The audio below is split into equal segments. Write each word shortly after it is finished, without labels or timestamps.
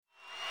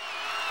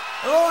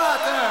Hello out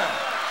there.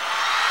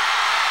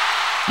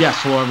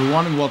 Yes, hello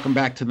everyone, and welcome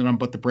back to the None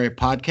But the Brave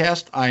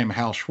podcast. I am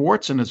Hal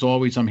Schwartz, and as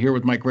always, I'm here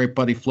with my great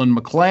buddy Flynn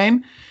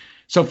McLean.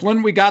 So,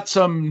 Flynn, we got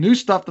some new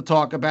stuff to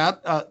talk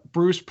about.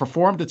 Bruce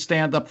performed at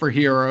Stand Up for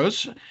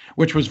Heroes,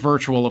 which was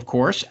virtual, of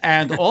course,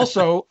 and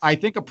also, I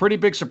think a pretty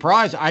big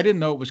surprise. I didn't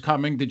know it was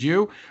coming. Did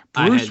you?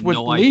 Bruce I had with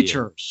no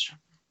Bleachers. Idea.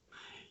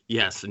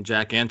 Yes, and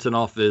Jack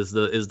Antonoff is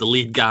the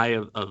lead guy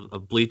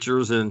of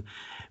Bleachers, and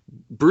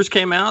Bruce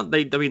came out.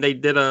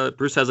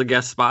 Bruce has a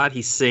guest spot.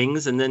 He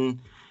sings, and then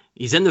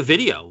he's in the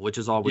video, which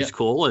is always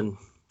cool. And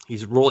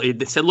he's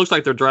it looks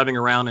like they're driving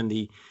around in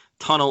the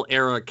tunnel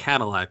era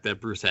Cadillac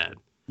that Bruce had.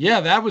 Yeah,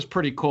 that was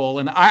pretty cool.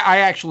 And I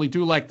actually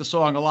do like the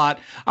song a lot.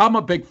 I'm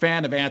a big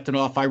fan of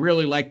Antonoff. I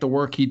really like the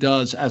work he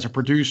does as a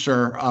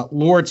producer.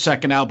 Lord's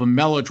second album,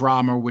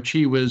 Melodrama, which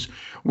he was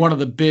one of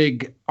the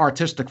big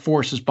artistic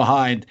forces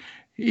behind.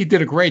 He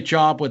did a great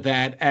job with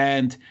that.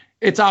 And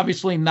it's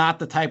obviously not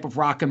the type of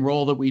rock and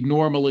roll that we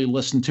normally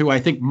listen to.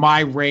 I think my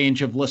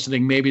range of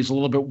listening maybe is a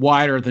little bit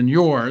wider than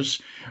yours,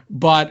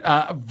 but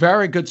a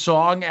very good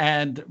song.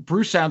 And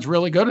Bruce sounds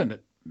really good in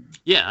it.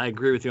 Yeah, I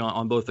agree with you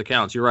on both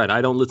accounts. You're right.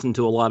 I don't listen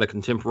to a lot of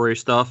contemporary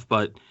stuff,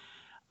 but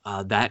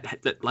I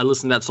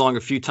listened to that song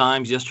a few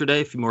times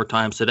yesterday, a few more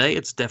times today.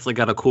 It's definitely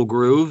got a cool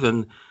groove,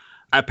 and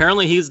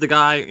apparently he's the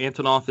guy.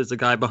 Antonoff is the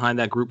guy behind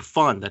that group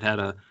Fun that had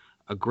a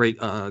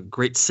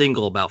great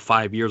single about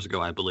 5 years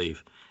ago, I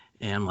believe.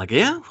 And I'm like,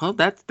 yeah, well,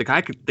 that's the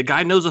guy. The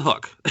guy knows a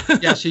hook.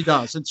 Yes, he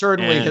does, and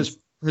certainly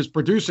his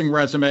producing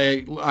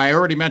resume. I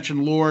already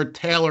mentioned Lord,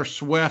 Taylor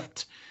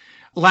Swift,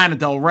 Lana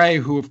Del Rey,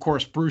 who, of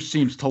course, Bruce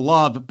seems to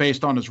love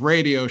based on his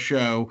radio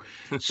show.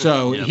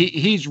 So yep.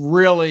 he's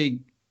really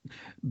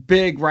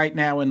big right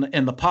now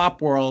in the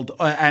pop world.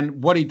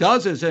 And what he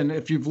does is, and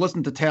if you've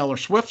listened to Taylor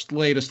Swift's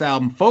latest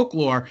album,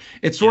 Folklore,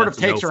 it sort of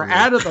takes her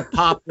out of the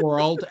pop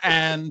world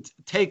and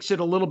takes it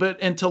a little bit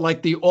into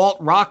like the alt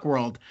rock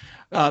world.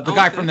 The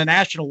guy from The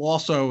National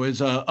also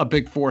is a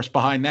big force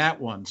behind that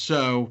one.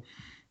 So.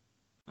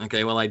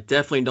 Okay, well, I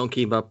definitely don't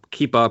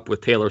keep up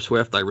with Taylor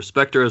Swift. I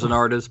respect her as an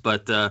artist,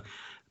 but the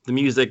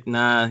music,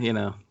 don't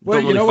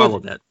really follow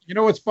that. You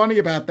know what's funny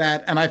about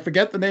that? And I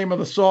forget the name of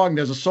the song.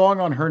 There's a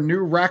song on her new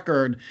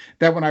record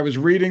that when I was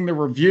reading the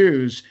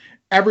reviews,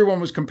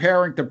 everyone was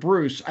comparing to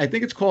Bruce. I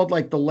think it's called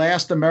like The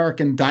Last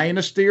American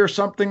Dynasty or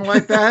something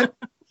like that.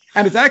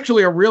 And it's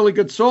actually a really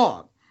good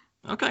song.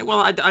 Okay, well,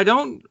 I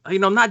don't,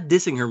 I'm not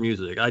dissing her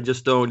music. I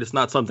just don't. It's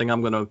not something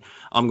I'm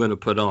gonna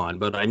put on.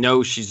 But I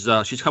know she's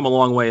come a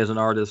long way as an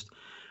artist,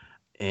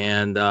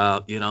 and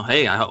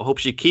hey, I hope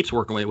she keeps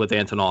working with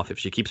Antonoff if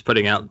she keeps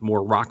putting out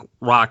more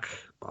rock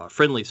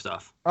friendly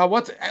stuff.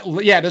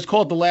 It's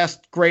called The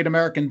Last Great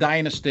American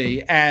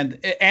Dynasty, and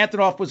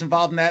Antonoff was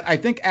involved in that. I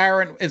think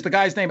Aaron is the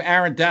guy's name.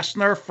 Aaron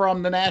Dessner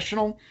from The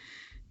National.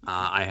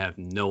 I have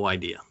no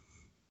idea.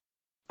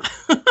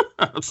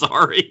 I'm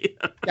sorry.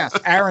 Yes,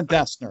 Aaron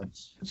Dessner.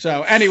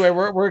 So anyway,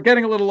 we're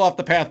getting a little off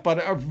the path, but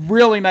a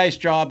really nice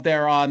job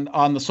there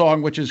on the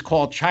song, which is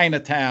called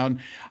Chinatown.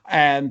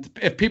 And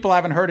if people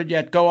haven't heard it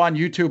yet, go on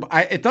YouTube.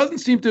 It doesn't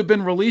seem to have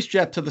been released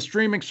yet to the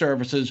streaming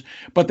services,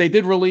 but they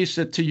did release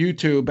it to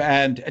YouTube,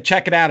 and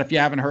check it out if you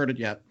haven't heard it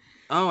yet.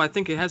 Oh, I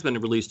think it has been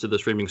released to the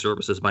streaming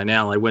services by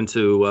now. I went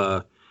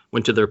to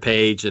their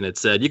page and it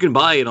said you can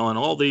buy it on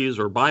all these,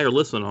 or buy or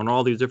listen on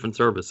all these different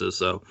services.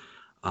 So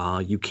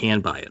you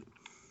can buy it.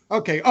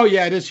 Okay. Oh,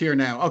 yeah, it is here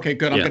now. Okay,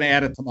 good. I'm going to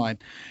add it to mine.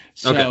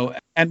 So, okay.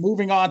 And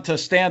moving on to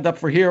Stand Up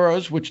for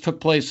Heroes, which took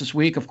place this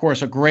week, of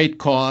course, a great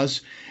cause.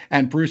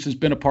 And Bruce has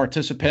been a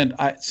participant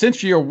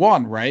since year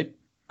one, right?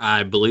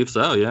 I believe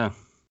so, yeah.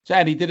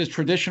 And he did his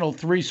traditional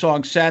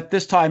 3-song set,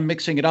 this time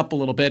mixing it up a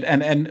little bit,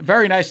 and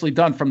very nicely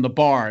done from the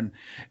barn.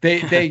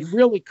 They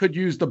really could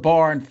use the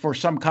barn for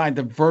some kind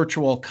of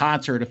virtual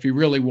concert if he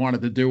really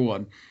wanted to do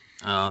one.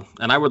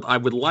 And I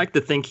would like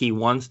to think he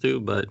wants to,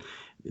 but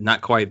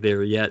not quite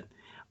there yet.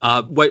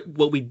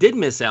 What we did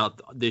miss out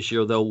this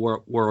year, though,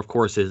 were of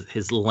course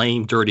his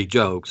lame, dirty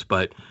jokes.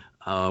 But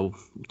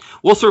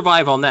we'll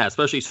survive on that,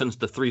 especially since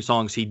the 3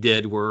 songs he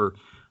did they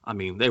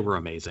were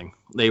amazing.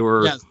 They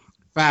were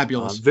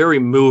fabulous, very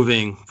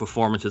moving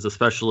performances,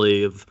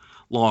 especially of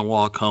Long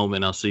Walk Home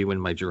and I'll See You in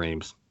My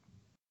Dreams.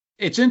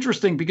 It's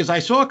interesting because I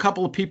saw a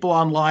couple of people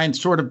online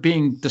sort of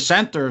being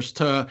dissenters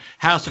to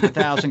House of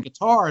 1,000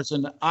 Guitars,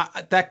 and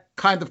that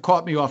kind of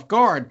caught me off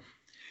guard.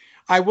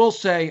 I will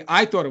say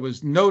I thought it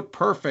was note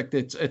perfect.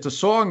 It's a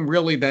song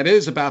really that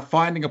is about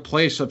finding a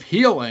place of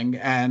healing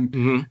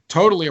and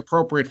totally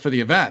appropriate for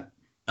the event.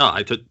 Oh,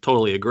 I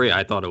totally agree.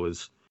 I thought it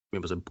was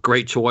a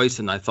great choice,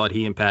 and I thought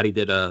he and Patty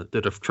did a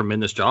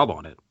tremendous job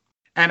on it.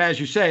 And as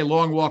you say,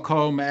 Long Walk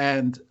Home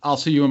and I'll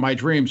See You in My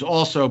Dreams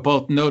also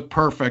both note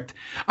perfect.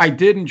 I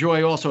did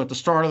enjoy also at the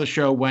start of the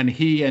show when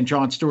he and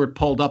Jon Stewart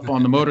pulled up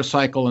on the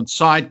motorcycle and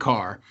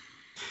sidecar.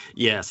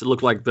 Yes, it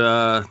looked like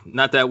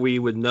not that we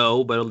would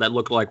know, but that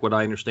looked like what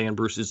I understand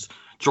Bruce's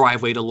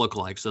driveway to look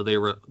like. So they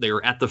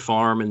were at the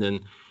farm, and then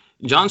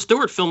Jon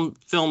Stewart filmed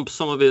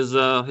some of his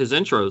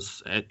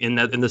intros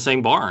in the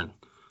same barn.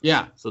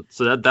 Yeah. So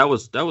that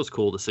was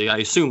cool to see. I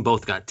assume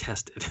both got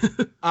tested.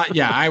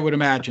 Yeah, I would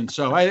imagine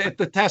so.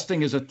 The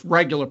testing is a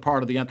regular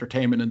part of the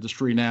entertainment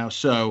industry now,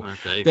 so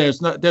Okay.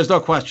 there's no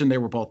question they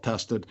were both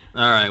tested.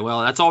 All right.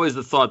 Well, that's always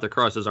the thought that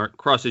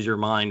crosses your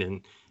mind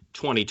in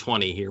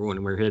 2020 here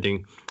when we're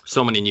hitting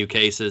so many new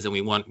cases, and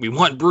we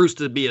want Bruce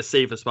to be as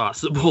safe as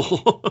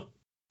possible.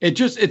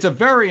 It's a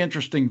very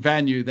interesting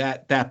venue,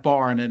 that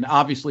barn, and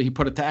obviously he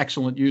put it to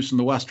excellent use in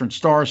the Western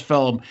Stars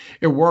film.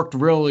 It worked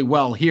really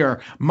well here.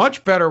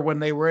 Much better when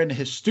they were in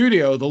his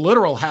studio, the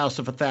literal House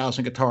of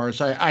 1,000 Guitars.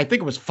 I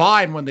think it was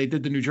fine when they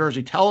did the New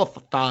Jersey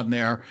Telethon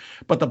there,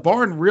 but the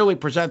barn really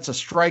presents a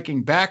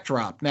striking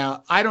backdrop.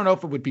 Now, I don't know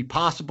if it would be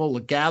possible to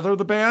gather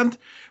the band,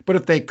 but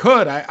if they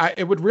could,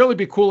 it would really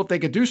be cool if they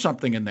could do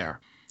something in there.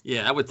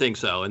 Yeah, I would think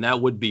so, and that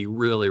would be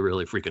really,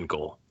 really freaking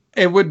cool.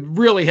 It would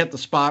really hit the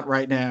spot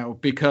right now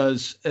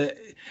because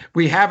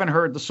we haven't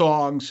heard the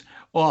songs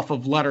off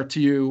of Letter to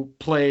You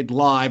played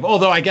live,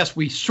 although I guess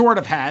we sort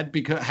of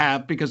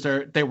because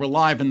they were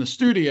live in the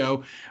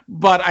studio.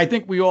 But I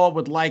think we all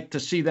would like to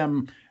see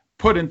them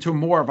put into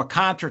more of a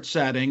concert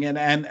setting,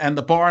 and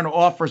the barn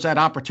offers that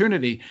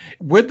opportunity.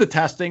 With the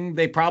testing,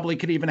 they probably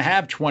could even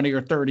have 20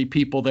 or 30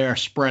 people there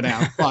spread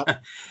out.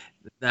 But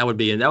that would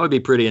be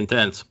pretty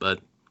intense, but.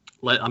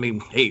 I mean,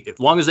 hey, as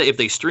long as if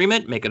they stream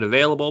it, make it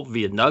available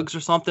via Nugs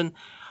or something,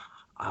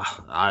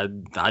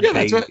 I'd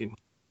pay.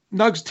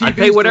 Nugs TV. I'd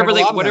pay whatever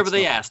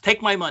they ask.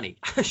 Take my money.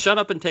 Shut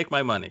up and take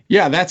my money.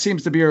 Yeah, that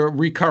seems to be a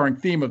recurring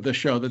theme of the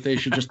show, that they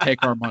should just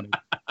take our money.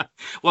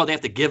 Well, they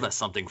have to give us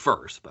something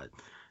first, but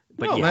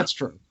no, yeah. That's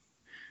true.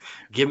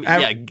 Give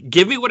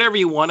me whatever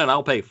you want, and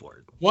I'll pay for it.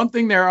 One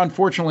thing they're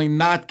unfortunately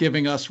not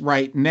giving us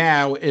right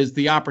now is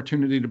the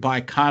opportunity to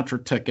buy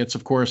concert tickets.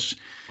 Of course,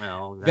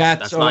 well,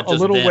 that's a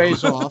little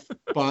ways off,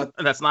 but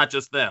that's not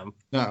just them.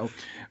 No,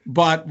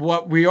 but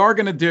what we are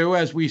going to do,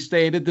 as we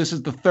stated, this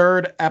is the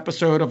third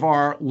episode of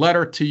our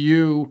Letter to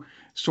You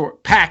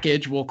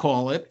package, we'll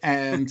call it.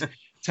 And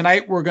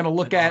tonight we're going to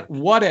look at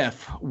what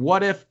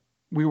if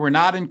we were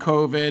not in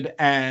COVID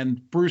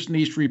and Bruce and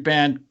E Street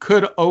Band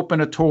could open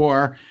a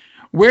tour.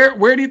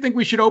 Where do you think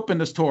we should open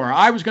this tour?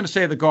 I was going to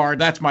say the Guard.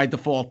 That's my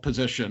default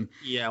position.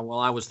 Yeah, well,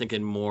 I was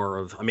thinking more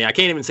of. I mean, I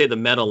can't even say the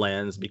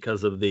Meadowlands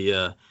because of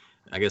the.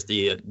 I guess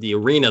the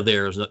arena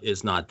there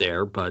is not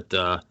there, but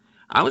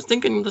I was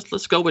thinking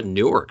let's go with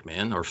Newark,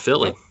 man, or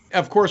Philly.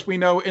 Of course, we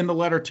know in the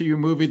Letter to You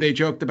movie they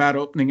joked about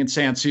opening in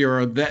San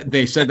Siro. That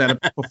they said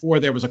that before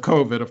there was a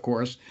COVID, of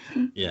course.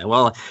 Yeah,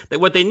 well,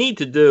 what they need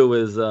to do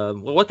is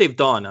what they've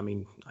done. I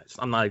mean,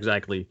 I'm not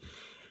exactly.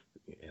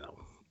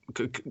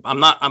 I'm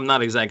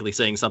not exactly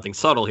saying something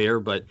subtle here,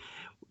 but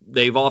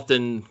they've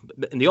often,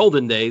 in the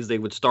olden days, they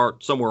would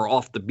start somewhere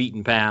off the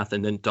beaten path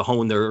and then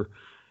to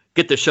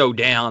get the show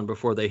down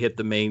before they hit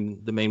the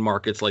main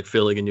markets like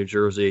Philly and New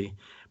Jersey.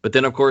 But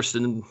then, of course,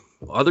 in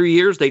other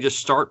years, they just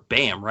start,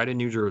 bam, right in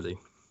New Jersey.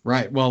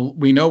 Right. Well,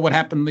 we know what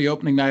happened the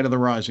opening night of the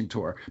Rising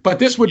Tour, but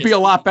this would be a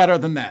lot better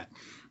than that.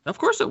 Of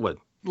course it would.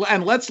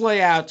 And let's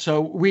lay out.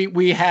 So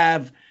we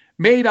have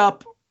made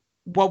up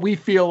what we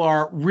feel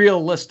are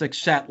realistic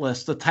set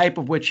lists, the type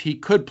of which he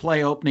could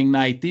play opening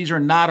night. These are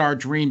not our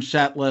dream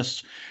set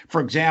lists.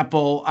 For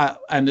example,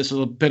 and this is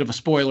a bit of a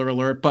spoiler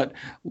alert, but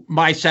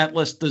my set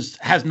list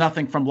has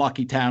nothing from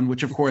Lucky Town,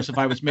 which, of course, if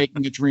I was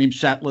making a dream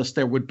set list,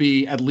 there would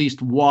be at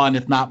least one,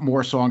 if not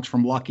more, songs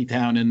from Lucky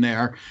Town in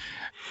there.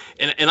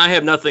 And I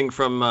have nothing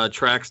from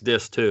Tracks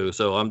Disc 2,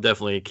 so I'm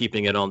definitely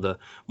keeping it on the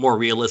more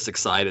realistic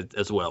side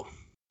as well.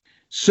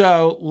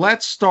 So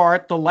let's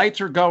start. The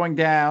lights are going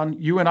down.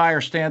 You and I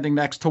are standing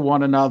next to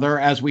one another,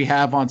 as we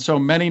have on so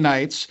many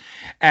nights,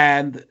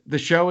 and the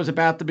show is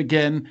about to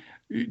begin.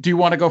 Do you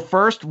want to go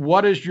first?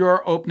 What is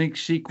your opening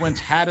sequence?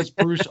 How does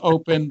Bruce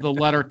open the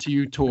Letter to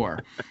You tour?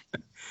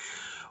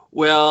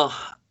 Well,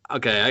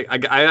 okay,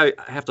 I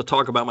have to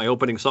talk about my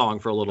opening song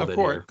for a little bit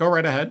here. Go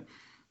right ahead.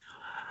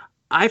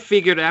 I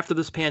figured after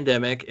this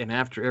pandemic and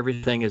after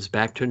everything is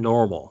back to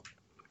normal,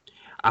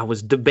 I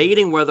was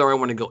debating whether I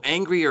want to go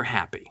angry or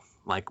happy.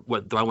 Like,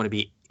 what do I want to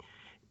be?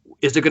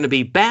 Is it going to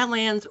be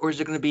Badlands or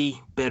is it going to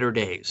be Better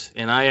Days?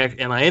 And I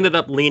ended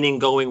up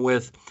going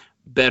with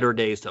Better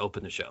Days to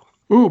open the show.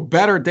 Ooh,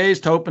 Better Days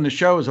to open the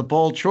show is a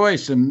bold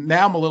choice. And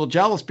now I'm a little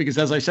jealous because,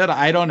 as I said,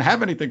 I don't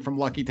have anything from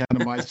Lucky Town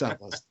in my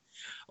set list.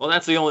 Well,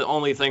 that's the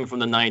only thing from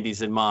the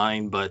 90s in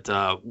mine. But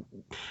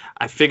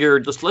I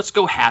figured let's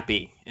go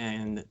happy.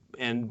 And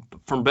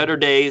from Better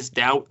Days,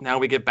 now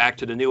we get back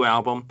to the new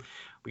album.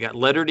 We got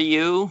Letter to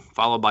You,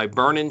 followed by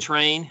Burnin'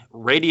 Train,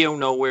 Radio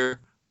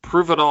Nowhere,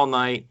 Prove It All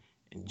Night,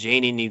 and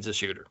Janie Needs a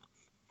Shooter.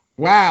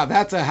 Wow,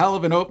 that's a hell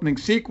of an opening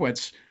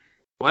sequence.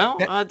 Well,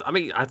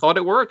 I thought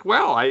it worked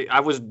well.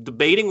 I was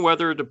debating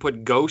whether to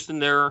put Ghost in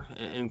there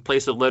in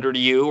place of Letter to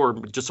You or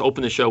just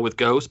open the show with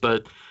Ghost,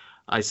 but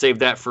I saved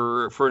that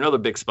for another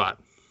big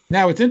spot.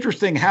 Now, it's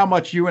interesting how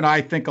much you and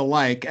I think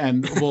alike,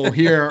 and we'll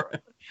hear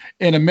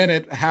in a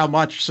minute how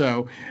much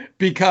so,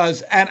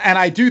 because and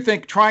I do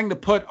think trying to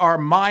put our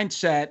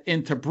mindset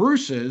into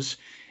Bruce's,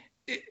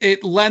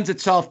 it lends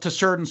itself to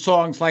certain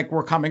songs like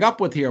we're coming up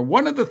with here.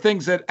 One of the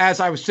things that, as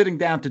I was sitting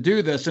down to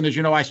do this, and as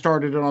you know, I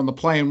started it on the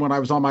plane when I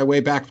was on my way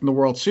back from the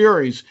World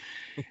Series.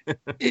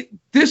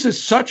 This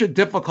is such a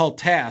difficult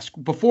task.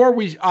 Before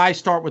I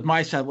start with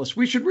my set list,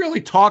 we should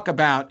really talk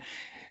about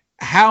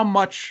how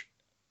much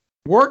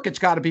work it's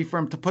got to be for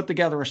him to put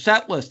together a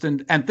set list,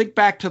 and think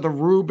back to the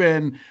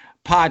Rubin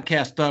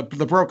podcast,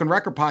 the Broken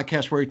Record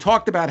podcast, where he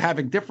talked about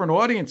having different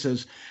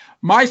audiences.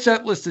 My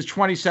set list is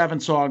 27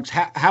 songs.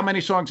 How many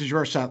songs is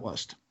your set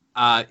list?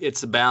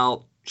 It's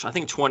about, I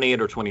think,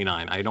 28 or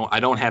 29. I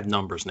don't have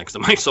numbers next to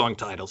my song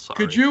titles. Sorry.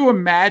 Could you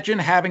imagine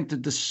having to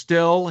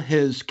distill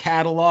his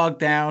catalog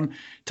down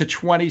to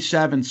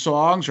 27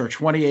 songs or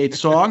 28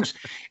 songs?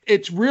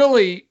 It's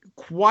really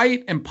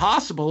quite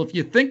impossible if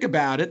you think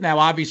about it. Now,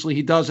 obviously,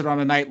 he does it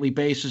on a nightly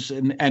basis,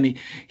 and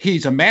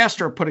he's a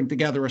master of putting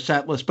together a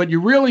set list, but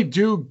you really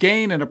do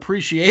gain an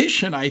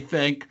appreciation, I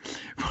think,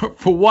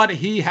 for what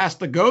he has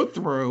to go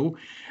through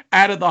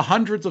out of the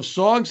hundreds of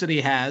songs that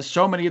he has,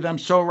 so many of them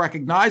so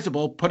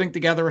recognizable, putting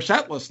together a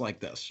set list like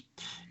this.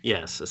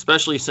 Yes,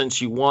 especially since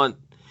do you want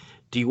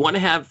to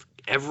have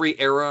every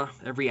era,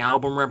 every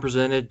album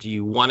represented? Do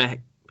you want to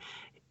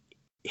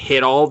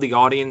hit all the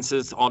audience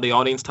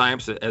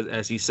types,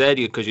 as he said,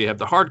 because you have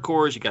the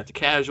hardcores, you got the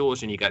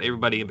casuals, and you got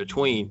everybody in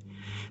between.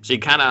 So you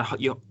kind of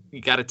you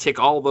got to tick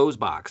all those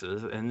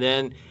boxes, and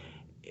then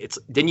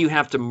you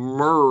have to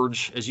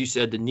merge, as you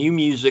said, the new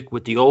music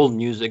with the old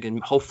music,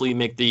 and hopefully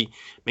make the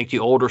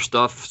older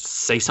stuff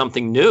say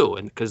something new,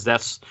 and because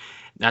that's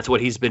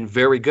what he's been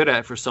very good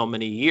at for so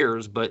many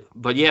years. But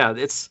yeah,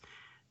 this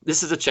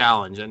is a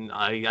challenge, and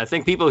I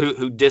think people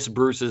who diss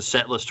Bruce's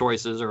setlist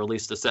choices, or at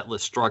least the setlist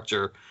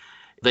structure,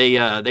 they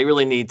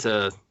really need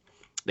to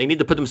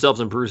put themselves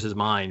in Bruce's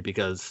mind,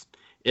 because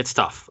it's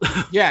tough.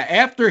 Yeah,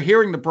 after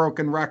hearing the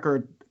Broken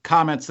Record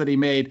comments that he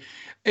made,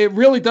 it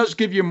really does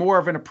give you more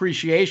of an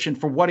appreciation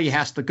for what he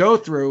has to go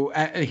through.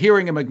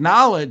 Hearing him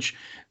acknowledge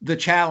the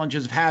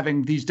challenges of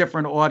having these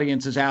different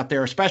audiences out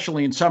there,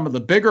 especially in some of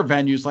the bigger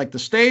venues like the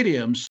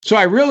stadiums. So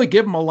I really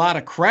give him a lot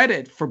of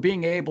credit for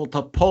being able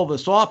to pull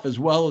this off as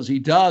well as he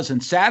does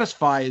and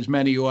satisfy as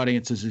many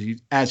audiences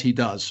as he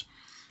does.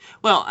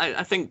 Well,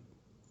 I think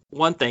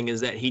one thing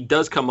is that he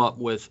does come up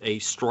with a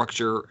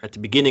structure at the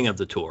beginning of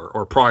the tour,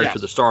 or prior to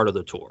the start of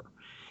the tour.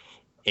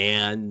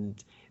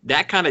 And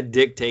that kind of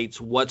dictates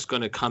what's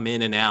going to come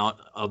in and out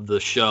of the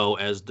show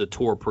as the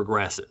tour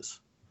progresses.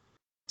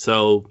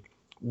 So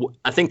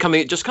I think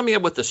coming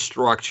up with the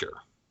structure,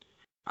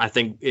 I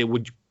think it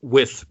would,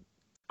 with,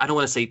 I don't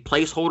want to say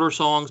placeholder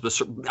songs,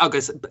 but I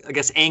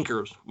guess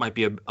anchors might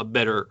be a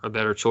better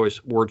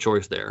word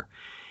choice there.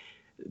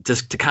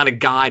 Just to kind of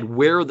guide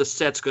where the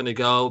set's going to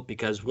go,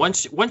 because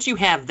once you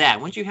have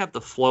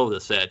the flow of the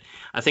set,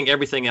 I think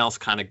everything else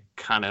kind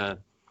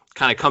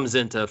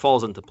of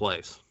falls into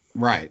place.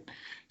 Right.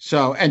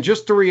 So, and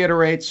just to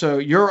reiterate, so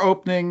your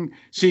opening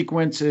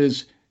sequence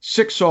is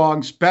 6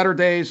 songs: Better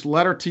Days,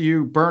 Letter to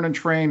You, Burnin'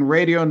 Train,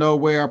 Radio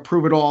Nowhere,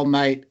 Prove It All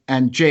Night,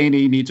 and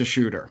Janie Needs a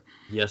Shooter.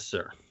 Yes,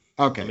 sir.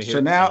 Okay. So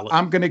now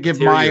I'm going to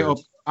give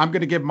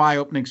my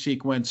opening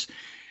sequence.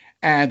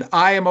 And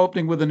I am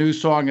opening with a new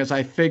song, as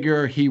I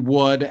figure he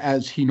would,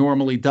 as he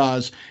normally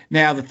does.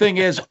 Now, the thing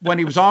is, when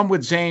he was on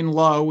with Zane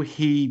Lowe,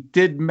 he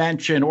did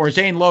mention, or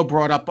Zane Lowe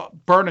brought up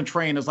Burnin'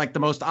 Train as like the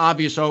most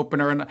obvious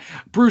opener, and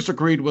Bruce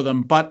agreed with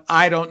him, but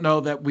I don't know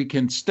that we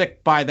can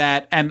stick by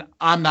that, and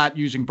I'm not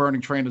using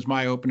Burning Train as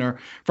my opener.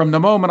 From the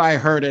moment I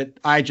heard it,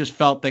 I just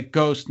felt that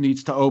Ghost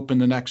needs to open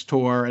the next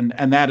tour,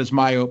 and that is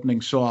my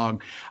opening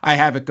song. I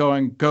have it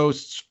going: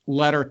 Ghost's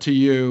Letter to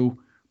You,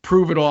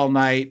 Prove It All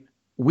Night,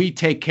 We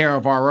Take Care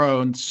of Our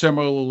Own,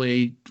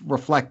 similarly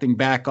reflecting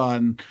back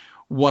on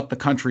what the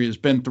country has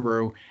been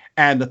through,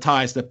 and The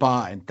Ties That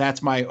Bind.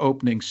 That's my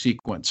opening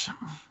sequence.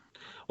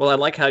 Well, I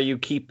like how you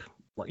keep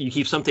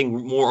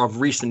something more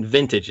of recent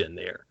vintage in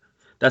there.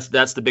 That's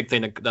the big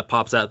thing that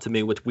pops out to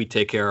me with We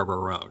Take Care of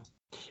Our Own.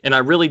 And I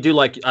really do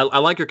like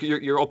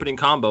your opening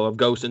combo of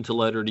Ghost into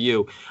Letter to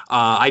You.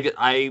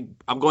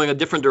 I'm going a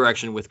different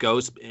direction with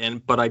Ghost,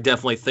 but I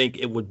definitely think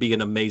it would be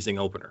an amazing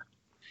opener.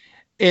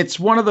 It's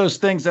one of those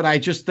things that I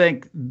just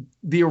think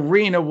the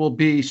arena will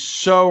be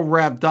so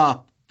revved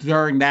up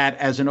during that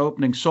as an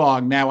opening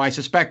song. Now, I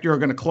suspect you're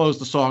going to close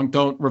the song.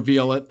 Don't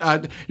reveal it.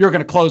 You're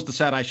going to close the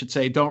set, I should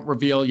say. Don't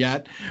reveal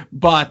yet.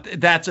 But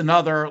that's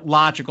another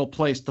logical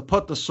place to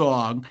put the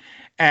song.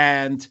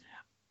 And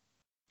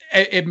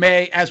it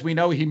may, as we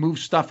know, he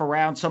moves stuff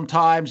around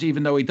sometimes,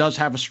 even though he does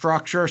have a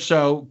structure.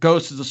 So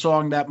Ghost is a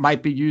song that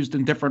might be used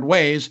in different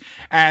ways,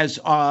 as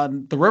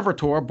on the River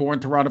Tour. Born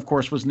to Run, of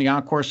course, was in the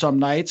encore some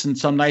nights, and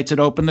some nights it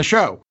opened the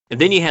show.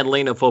 And then you had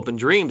Lane of Open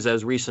Dreams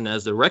as recent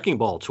as the Wrecking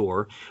Ball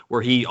Tour,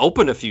 where he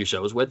opened a few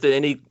shows with it,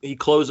 and he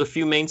closed a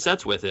few main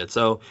sets with it.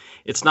 So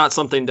it's not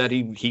something that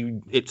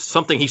it's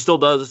something he still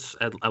does,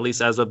 at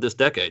least as of this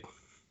decade.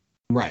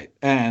 Right.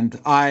 And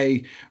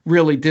I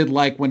really did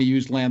like when he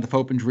used Land of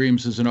Open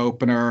Dreams as an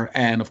opener.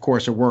 And of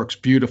course, it works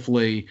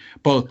beautifully,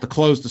 both to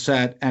close the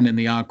set and in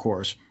the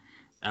encores.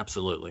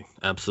 Absolutely.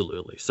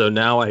 Absolutely. So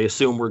now I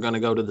assume we're going to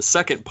go to the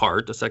second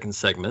part, the second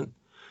segment.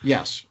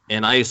 Yes.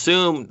 And I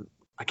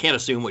can't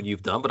assume what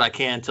you've done, but I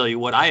can tell you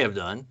what I have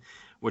done,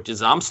 which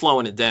is I'm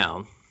slowing it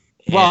down.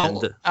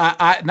 Well,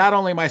 I not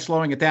only am I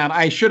slowing it down,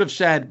 I should have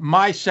said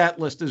my set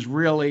list is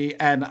really,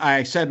 and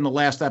I said in the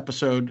last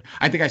episode,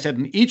 I think I said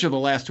in each of the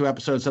last two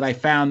episodes that I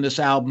found this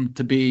album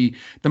to be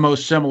the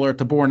most similar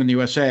to Born in the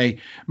USA.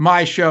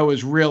 My show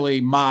is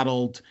really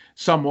modeled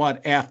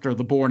somewhat after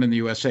the Born in the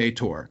USA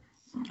tour.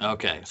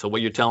 Okay, so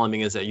what you're telling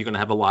me is that you're going to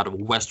have a lot of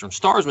Western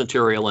Stars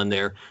material in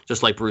there,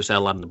 just like Bruce had a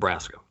lot in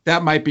Nebraska.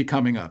 That might be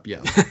coming up,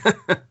 yes.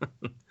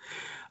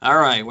 All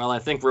right. Well, I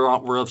think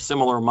we're of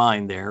similar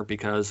mind there,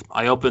 because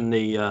I opened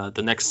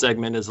the next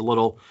segment as a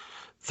little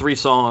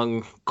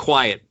 3-song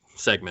quiet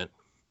segment,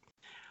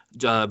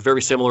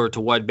 very similar to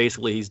what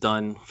basically he's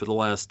done for the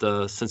last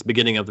since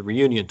beginning of the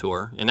reunion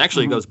tour, and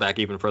actually it goes back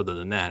even further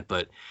than that.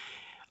 But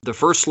the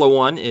first slow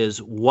one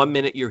is 1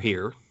 Minute You're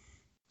Here.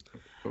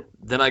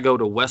 Then I go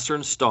to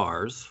Western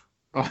Stars.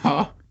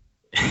 Uh-huh.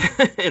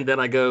 And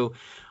then I go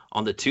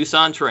on the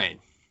Tucson Train.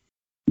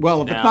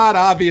 Well, if it's not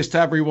obvious to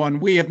everyone,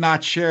 we have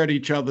not shared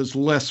each other's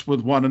lists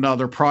with one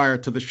another prior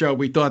to the show.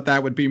 We thought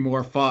that would be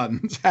more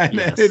fun. And,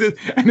 yes.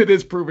 it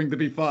is proving to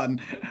be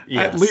fun,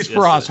 yes, at least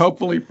for us,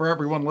 hopefully for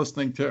everyone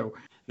listening too.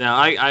 Now,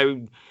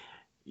 I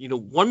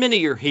 1 Minute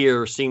You're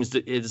Here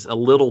is a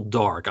little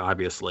dark,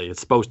 obviously. It's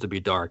supposed to be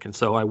dark. And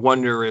so I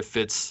wonder if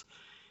it's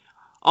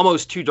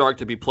almost too dark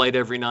to be played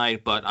every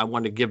night, but I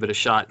want to give it a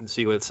shot and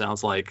see what it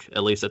sounds like,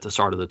 at least at the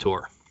start of the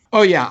tour.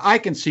 Oh, yeah, I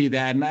can see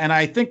that. And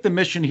I think the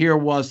mission here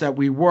was that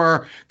we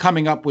were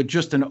coming up with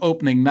just an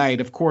opening night.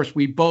 Of course,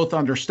 we both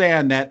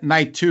understand that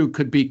night 2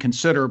 could be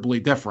considerably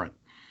different.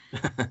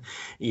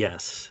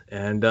 Yes.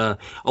 And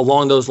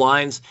along those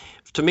lines,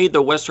 to me,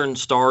 the Western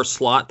Star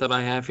slot that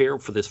I have here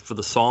for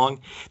the song,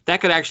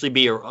 that could actually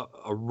be a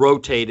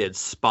rotated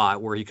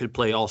spot where he could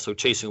play also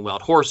Chasing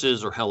Wild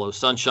Horses or Hello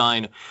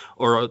Sunshine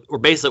or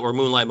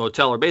Moonlight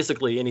Motel, or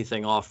basically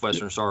anything off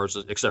Western Stars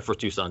except for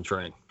Tucson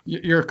Train.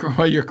 You're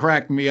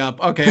cracking me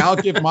up. Okay, I'll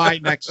give my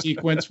next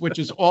sequence, which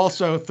is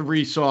also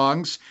 3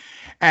 songs.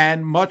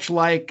 And much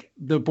like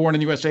the Born in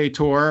the USA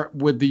tour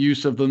with the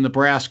use of the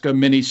Nebraska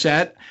mini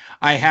set,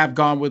 I have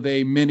gone with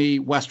a mini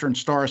Western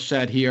Star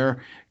set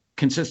here,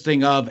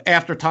 consisting of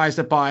After Ties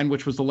That Bind,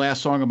 which was the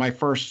last song of my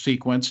first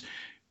sequence,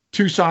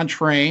 Tucson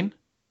Train,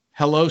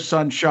 Hello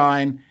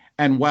Sunshine,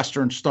 and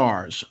Western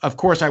Stars. Of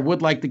course, I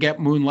would like to get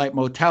Moonlight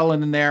Motel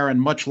in there,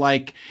 and much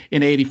like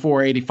in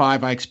 84,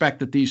 85, I expect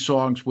that these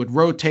songs would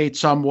rotate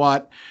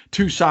somewhat.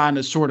 Tucson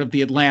is sort of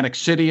the Atlantic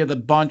City of the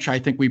bunch. I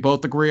think we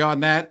both agree on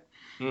that.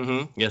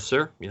 Mm-hmm. Yes,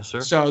 sir. Yes, sir.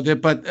 So,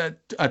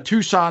 a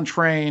Tucson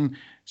Train,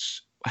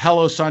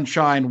 Hello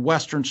Sunshine,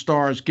 Western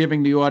Stars,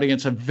 giving the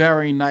audience a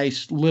very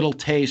nice little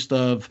taste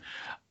of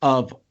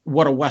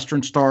what a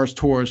Western Stars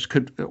tour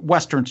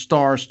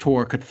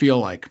could feel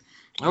like.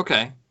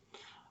 Okay,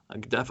 I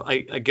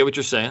get what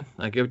you're saying.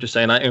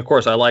 And of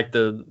course, I like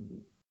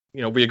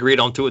we agreed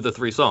on 2 of the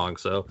 3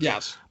 songs. So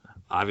yes,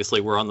 obviously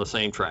we're on the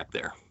same track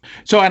there.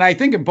 So, and I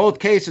think in both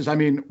cases, I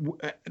mean,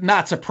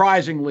 not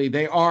surprisingly,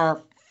 they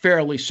are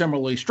fairly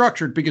similarly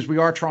structured because we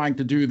are trying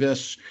to do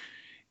this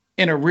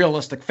in a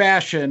realistic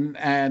fashion,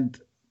 and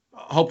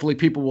hopefully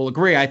people will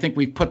agree. I think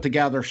we've put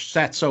together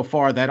sets so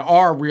far that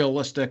are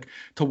realistic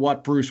to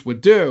what Bruce would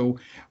do.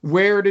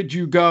 Where did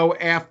you go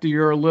after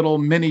your little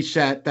mini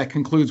set that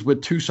concludes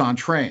with Tucson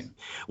Train?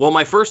 Well,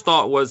 my first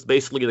thought was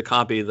basically to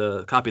copy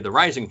the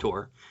Rising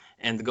tour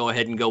and to go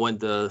ahead and go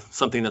into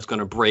something that's going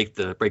to break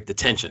the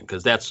tension,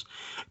 because that's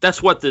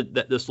what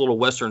this little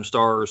Western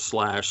Star /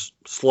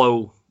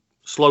 slow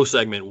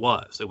segment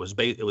was. It was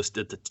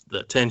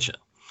the tension.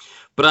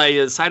 But I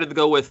decided to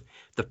go with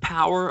The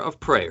Power of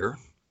Prayer,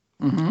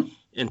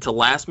 into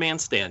Last Man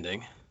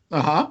Standing,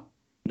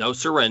 No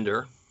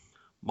Surrender,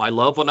 My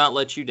Love Will Not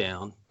Let You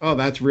Down. Oh,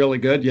 that's really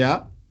good,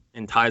 yeah.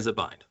 And Ties That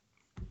Bind.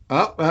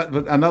 Oh,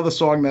 another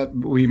song that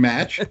we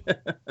match.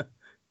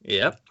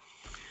 Yep.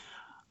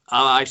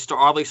 I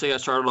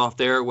started off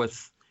there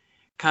with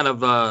kind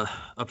of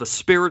a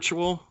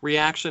spiritual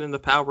reaction in The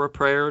Power of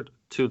Prayer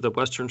to the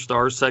Western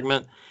Stars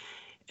segment.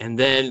 And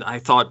then I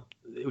thought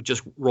it would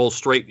just roll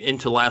straight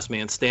into Last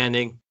Man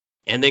Standing,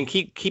 and then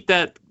keep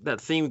that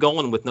theme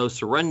going with No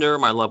Surrender,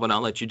 My Love Will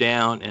Not Let You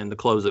Down, and to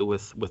close it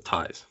with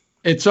Ties.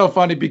 It's so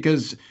funny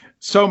because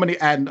so many,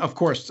 and of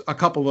course, a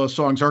couple of those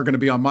songs are going to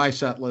be on my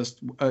set list.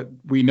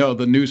 We know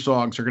the new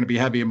songs are going to be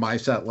heavy in my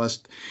set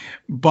list,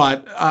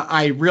 but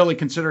I really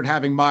considered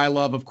having My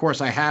Love. Of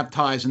course, I have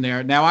Ties in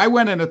there. Now, I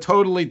went in a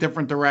totally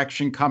different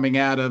direction coming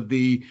out of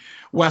the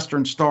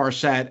Western Star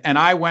set, and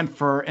I went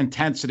for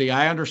intensity.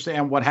 I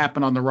understand what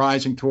happened on the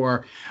Rising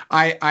tour.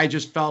 I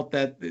just felt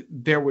that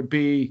there would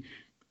be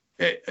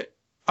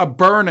a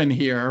burn in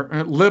here,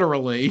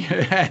 literally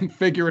and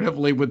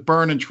figuratively, with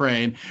Burn and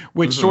Train,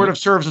 which sort of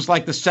serves as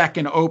like the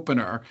second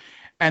opener.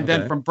 And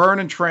then from Burn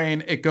and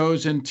Train, it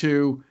goes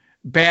into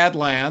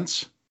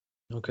Badlands,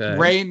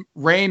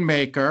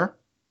 Rainmaker,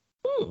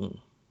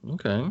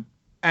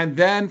 And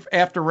then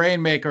after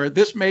Rainmaker,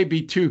 this may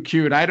be too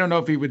cute. I don't know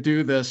if he would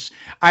do this.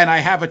 And I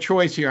have a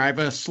choice here. I have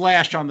a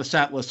slash on the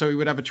set list, so he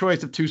would have a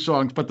choice of 2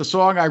 songs. But the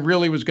song I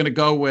really was going to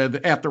go with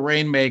after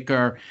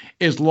Rainmaker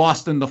is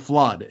Lost in the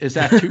Flood. Is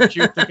that too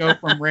cute to go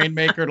from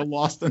Rainmaker to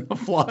Lost in the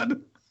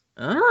Flood?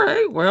 All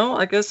right. Well,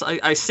 I guess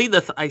I see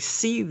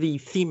the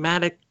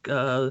thematic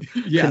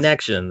Yes.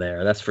 connection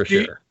there. That's for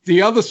sure.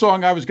 The other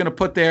song I was going to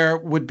put there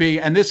would be,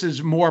 and this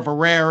is more of a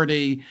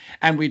rarity,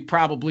 and we'd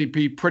probably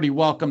be pretty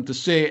welcome to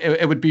see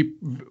it.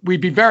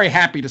 We'd be very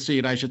happy to see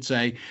it, I should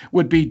say,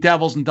 would be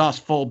Devils and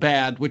Dust Full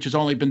Band, which has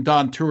only been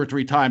done 2 or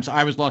 3 times.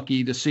 I was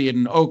lucky to see it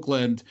in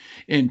Oakland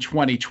in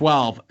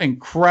 2012.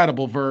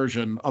 Incredible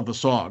version of the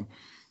song.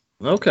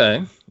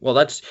 Okay.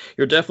 Well,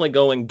 you're definitely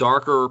going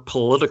darker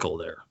political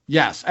there.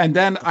 Yes. And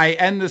then I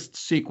end this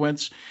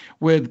sequence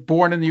with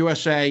Born in the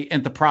USA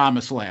into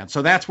Promised Land.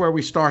 So that's where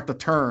we start the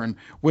turn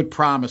with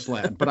Promised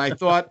Land. But I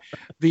thought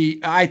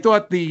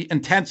the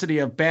intensity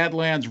of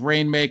Badlands,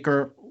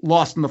 Rainmaker,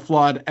 Lost in the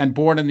Flood, and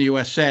Born in the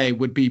USA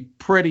would be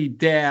pretty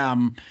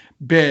damn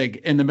big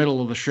in the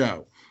middle of the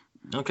show.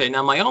 Okay.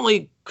 Now, my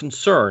only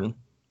concern,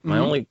 my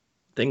only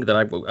thing that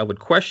I would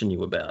question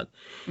you about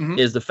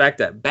is the fact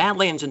that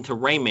Badlands into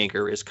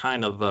Rainmaker is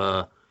kind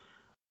of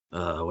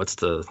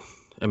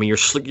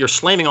you're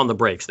slamming on the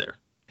brakes there.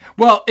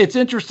 Well, it's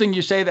interesting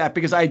you say that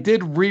because I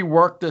did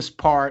rework this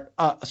part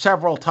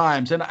several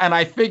times, and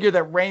I figure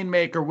that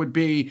Rainmaker would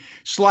be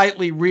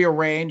slightly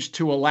rearranged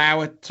to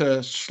allow it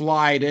to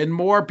slide in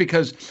more,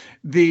 because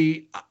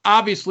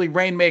obviously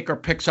Rainmaker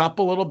picks up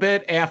a little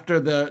bit after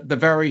the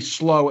very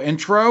slow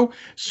intro.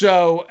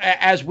 So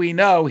as we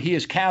know, he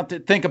is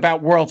counted. Think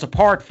about Worlds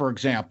Apart, for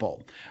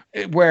example,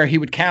 where he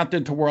would count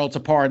into Worlds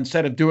Apart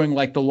instead of doing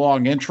like the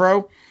long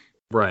intro.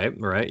 Right.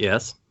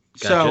 Yes.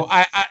 Gotcha. So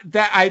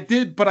I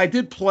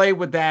did play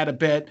with that a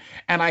bit,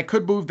 and I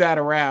could move that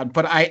around.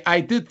 But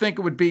I did think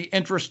it would be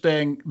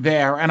interesting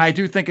there, and I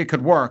do think it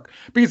could work,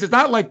 because it's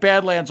not like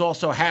Badlands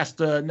also has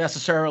to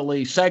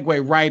necessarily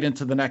segue right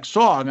into the next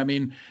song. I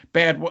mean,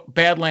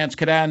 Badlands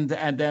could end,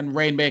 and then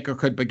Rainmaker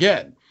could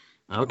begin.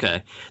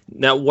 Okay.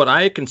 Now, what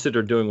I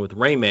considered doing with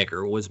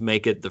Rainmaker was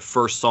make it the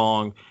first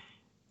song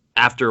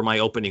after my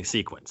opening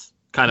sequence.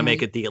 Kind of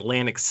make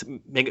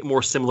it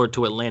more similar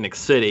to Atlantic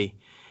City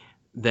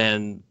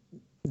than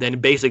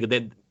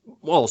basically,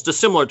 it's just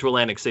similar to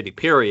Atlantic City,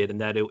 period,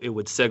 and that it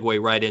would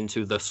segue right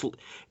into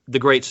a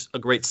great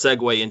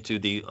segue into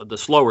the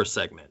slower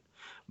segment.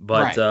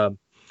 But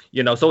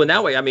right. So in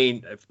that way, I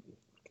mean,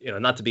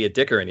 not to be a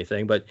dick or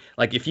anything, but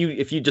like if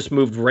you just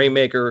moved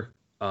Rainmaker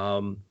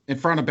in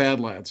front of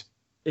Badlands,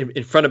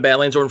 in front of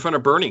Badlands or in front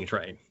of Burning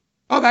Train.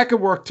 Oh, that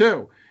could work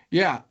too.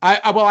 Yeah,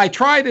 I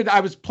tried it. I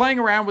was playing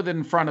around with it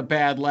in front of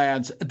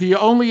Badlands. The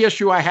only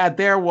issue I had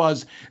there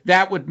was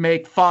that would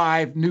make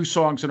 5 new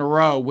songs in a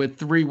row with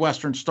 3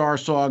 Western Star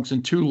songs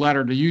and 2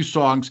 Letter to You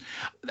songs.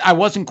 I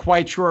wasn't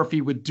quite sure if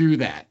he would do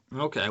that.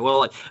 Okay,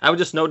 well, I was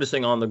just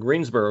noticing on the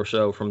Greensboro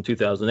show from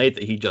 2008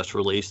 that he just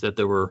released that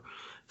there were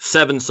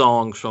 7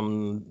 songs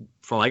from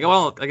I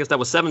guess that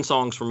was 7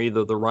 songs from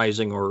either The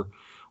Rising or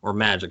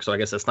Magic. So I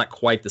guess that's not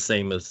quite the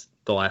same as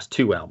the last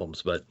 2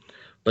 albums, but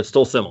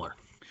still similar.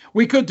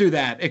 We could do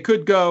that. It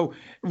could go,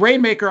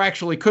 Rainmaker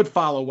actually could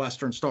follow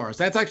Western Stars.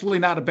 That's actually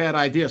not a bad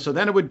idea. So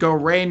then it would go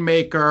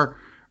Rainmaker,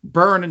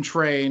 Burning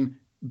Train,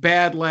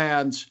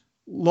 Badlands,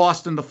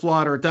 Lost in the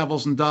Flood or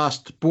Devils and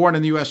Dust, Born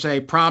in the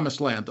USA,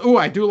 Promised Land. Oh,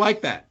 I do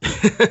like that.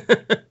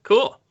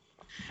 Cool.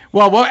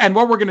 Well, and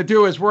what we're going to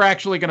do is we're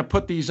actually going to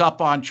put these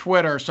up on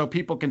Twitter so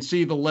people can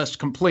see the list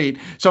complete.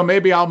 So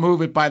maybe I'll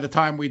move it by the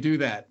time we do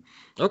that.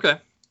 Okay.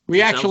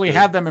 We actually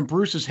have them in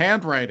Bruce's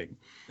handwriting.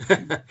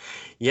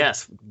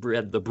 Yes,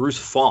 the Bruce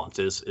font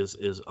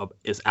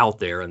is out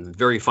there and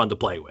very fun to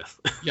play with.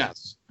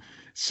 Yes.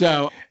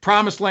 So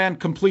Promised Land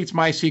completes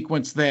my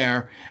sequence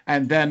there,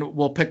 and then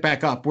we'll pick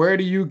back up. Where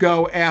do you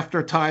go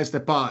after Ties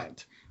That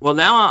Bind? Well,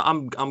 now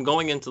I'm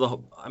going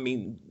into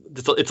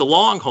it's a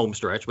long home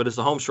stretch, but it's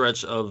the home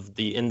stretch of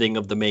the ending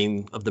of the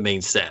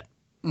main set.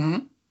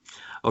 Mm-hmm.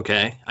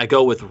 Okay, I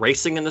go with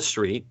Racing in the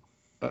Street.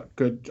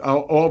 Good,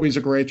 always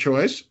a great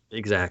choice.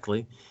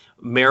 Exactly.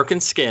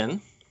 American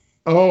Skin.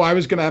 Oh, I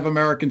was going to have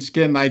American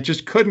Skin. I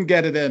just couldn't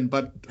get it in,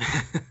 but...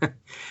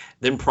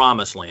 Then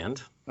Promised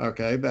Land.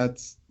 Okay,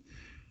 that's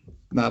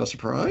not a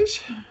surprise.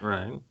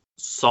 Right.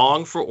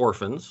 Song for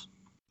Orphans.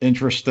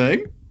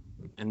 Interesting.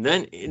 And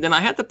then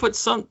I had to put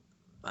some...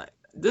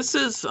 This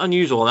is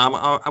unusual. I'm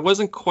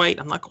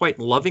not quite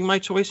loving my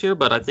choice here,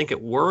 but I think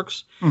it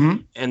works.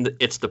 Mm-hmm. And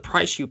it's The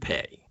Price You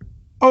Pay.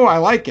 Oh, I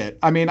like it.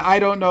 I mean, I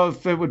don't know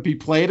if it would be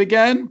played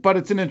again, but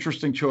it's an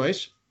interesting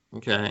choice.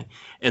 Okay.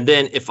 And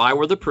then If I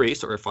Were the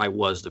Priest, or If I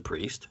Was the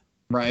Priest.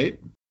 Right.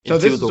 So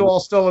this is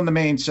all still in the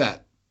main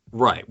set.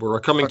 Right. We're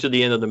coming to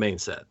the end of the main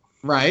set.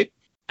 Right.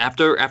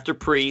 After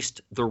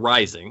Priest, The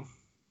Rising.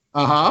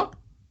 Uh-huh.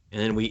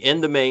 And then we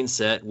end the main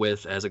set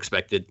with, as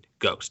expected,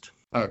 Ghost.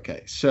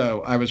 Okay,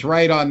 so I was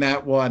right on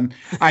that one.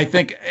 I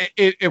think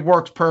it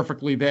works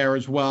perfectly there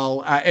as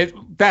well.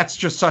 That's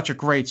just such a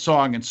great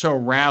song and so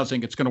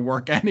rousing. It's going to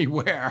work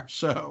anywhere.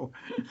 So,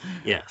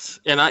 yes,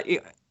 and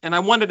I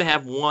wanted to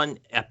have one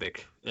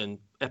epic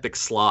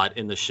slot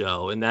in the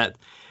show, and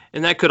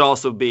that could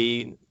also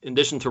be, in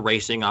addition to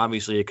racing,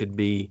 obviously it could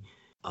be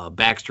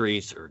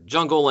Backstreets or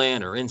Jungle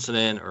Land or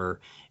Incident or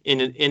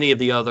in any of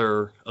the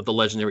other of the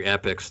legendary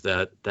epics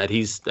that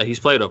he's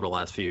played over the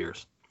last few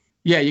years.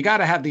 yeah, you got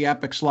to have the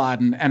epic slot,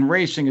 and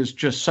racing is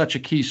just such a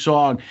key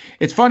song.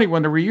 It's funny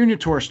when the reunion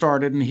tour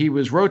started and he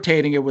was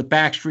rotating it with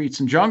Backstreets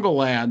and Jungle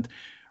Land.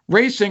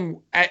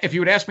 Racing, if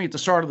you would ask me at the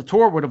start of the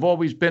tour, would have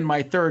always been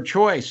my third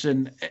choice.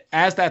 And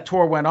as that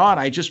tour went on,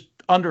 I just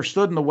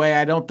understood in the way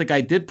I don't think I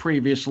did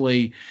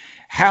previously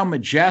how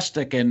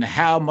majestic and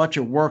how much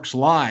it works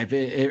live.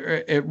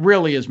 It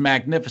really is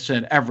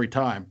magnificent every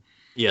time.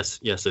 Yes,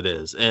 it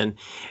is, and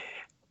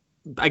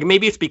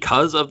maybe it's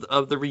because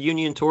of the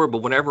reunion tour,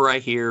 but whenever I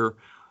hear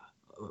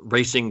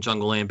Racing,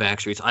 Jungle Land,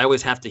 Backstreets, I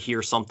always have to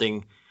hear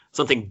something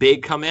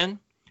big come in,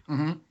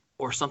 Mm-hmm.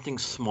 or something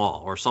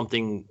small, or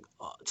something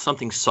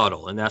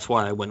subtle, and that's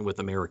why I went with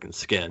American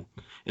Skin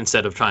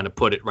instead of trying to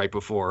put it right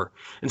before,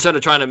 instead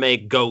of trying to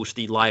make Ghost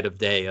the light of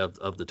day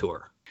of the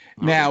tour.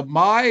 Now,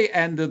 my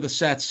end of the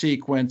set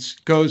sequence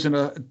goes in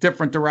a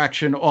different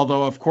direction,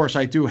 although, of course,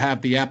 I do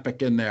have the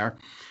epic in there.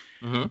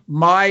 Mm-hmm.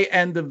 My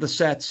end of the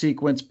set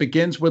sequence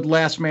begins with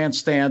Last Man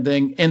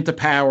Standing into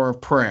Power of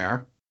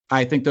Prayer.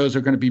 I think those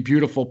are going to be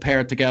beautiful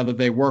paired together.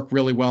 They work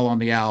really well on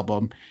the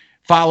album.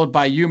 Followed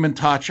by Human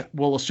Touch.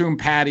 We'll assume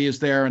Patty is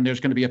there and there's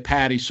going to be a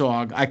Patty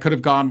song. I could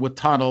have gone with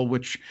Tunnel,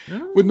 which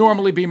would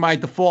normally be my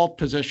default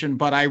position,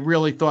 but I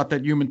really thought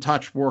that Human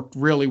Touch worked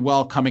really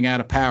well coming out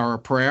of Power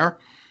of Prayer.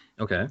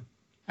 Okay.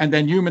 And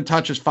then Human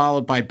Touch is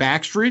followed by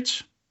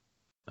Backstreets.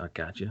 I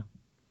got you.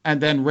 And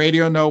then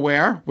Radio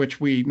Nowhere, which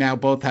we now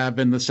both have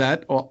in the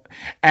set.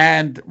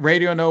 And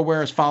Radio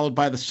Nowhere is followed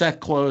by the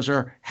set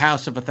closer,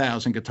 House of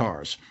 1,000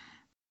 Guitars.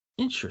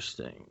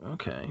 Interesting.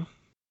 Okay.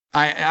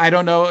 I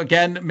don't know.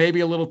 Again,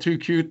 maybe a little too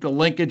cute. The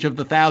linkage of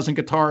the 1,000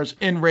 Guitars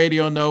in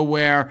Radio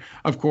Nowhere,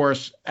 of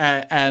course,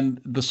 and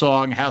the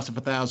song House of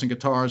 1,000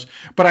 Guitars.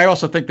 But I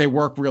also think they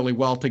work really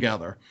well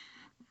together.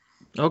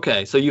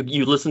 Okay, so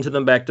you listen to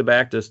them back to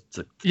back to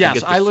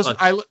yes, I listen.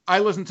 I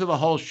listen to the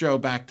whole show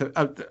back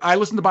to. I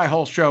listen to my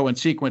whole show in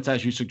sequence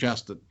as you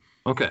suggested.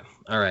 Okay,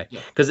 all right,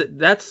 because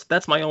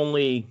that's my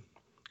only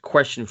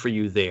question for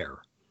you there.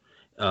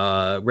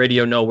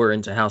 Radio Nowhere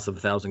into House of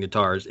 1,000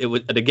 Guitars.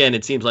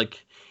 It seems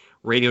like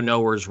Radio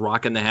Nowhere is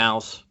rocking the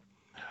house,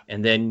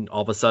 and then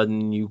all of a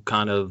sudden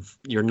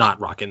you're not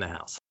rocking the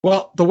house.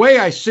 Well, the way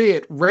I see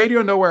it,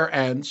 Radio Nowhere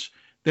ends.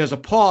 There's a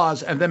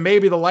pause, and then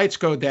maybe the lights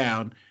go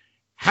down.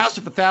 House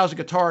of 1,000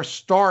 Guitars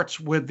starts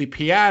with the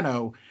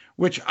piano,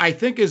 which I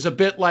think is a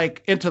bit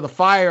like Into the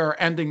Fire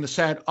ending the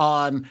set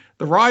on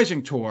the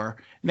Rising tour.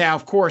 Now,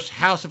 of course,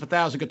 House of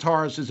 1,000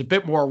 Guitars is a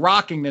bit more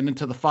rocking than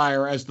Into the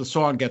Fire as the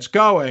song gets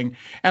going.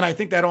 And I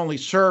think that only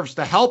serves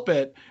to help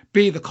it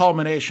be the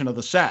culmination of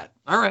the set.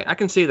 All right, I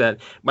can see that.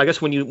 I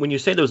guess when you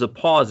say there was a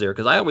pause there,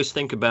 because I always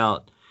think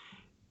about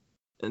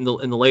in the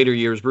later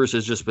years, Bruce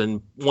has just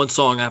been one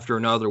song after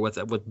another with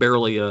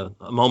barely a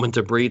moment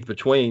to breathe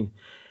between.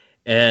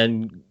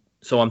 And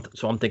so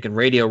I'm thinking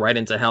Radio right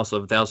into House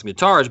of 1,000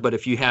 Guitars, but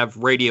if you have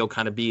Radio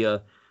kind of be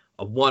a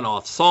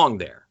one-off song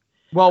there.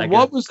 Well,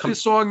 what was the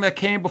song that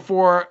came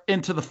before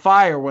Into the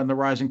Fire when the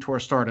Rising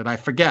tour started? I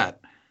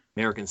forget.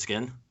 American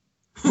Skin.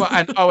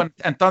 Well,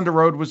 and Thunder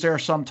Road was there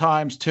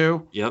sometimes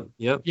too. Yep.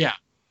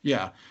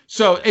 Yeah.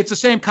 So it's the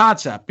same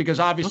concept because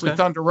obviously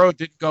Thunder Road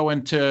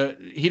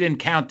he didn't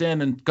count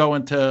in and go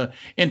into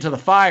the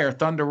Fire.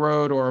 Thunder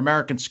Road or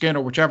American Skin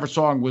or whichever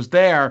song was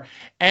there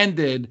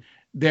ended.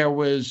 There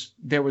was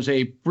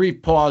a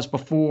brief pause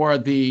before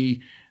the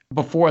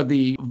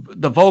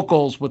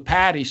vocals with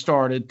Patty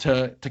started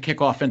to kick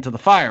off Into the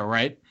Fire,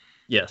 right?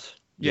 Yes.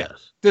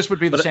 This would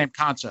be the same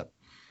concept.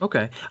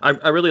 Okay.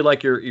 I really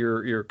like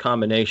your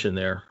combination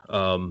there.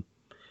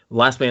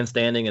 Last Man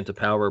Standing into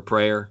Power of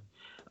Prayer.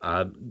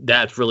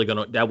 That's really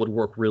that would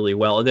work really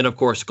well. And then of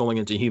course going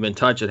into Human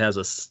Touch, they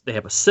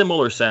have a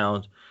similar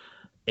sound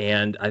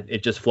and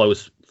it just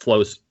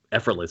flows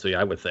effortlessly,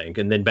 I would think.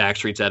 And then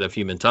Backstreets out of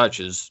Human Touch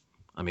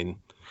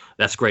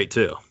that's great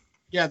too.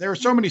 Yeah, there are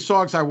so many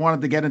songs I wanted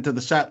to get into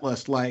the set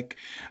list, like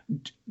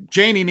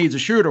Janie Needs a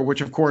Shooter,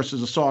 which of course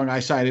is a song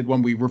I cited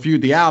when we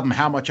reviewed the album,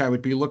 how much I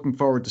would be looking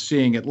forward to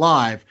seeing it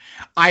live.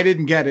 I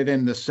didn't get it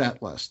in the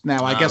set list.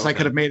 Now, I guess I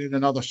could have made it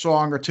another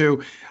song or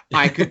two.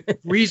 I could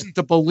Reason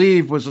to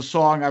Believe was a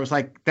song I was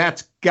like,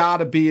 that's got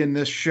to be in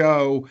this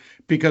show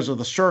because of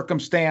the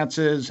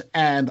circumstances,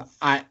 and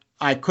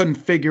I couldn't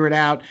figure it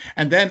out.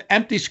 And then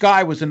Empty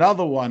Sky was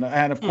another one,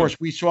 and of course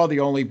we saw the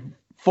only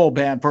full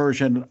band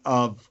version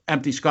of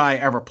Empty Sky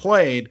ever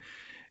played.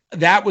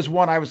 That was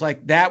one I was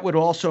like, that would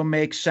also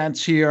make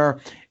sense here.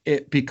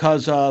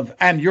 because of,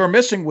 and You're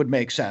Missing would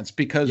make sense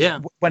because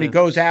when he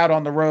goes out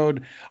on the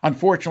road,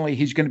 unfortunately,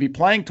 he's going to be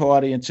playing to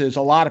audiences.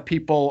 A lot of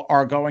people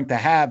are going to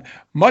have,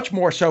 much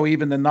more so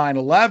even than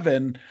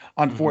 9/11,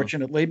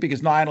 unfortunately,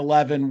 because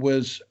 9/11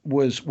 was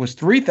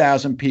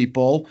 3,000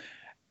 people,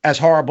 as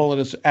horrible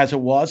as it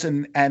was.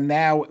 And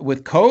now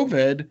with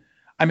COVID,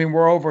 I mean,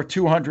 we're over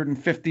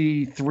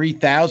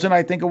 253,000,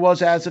 I think it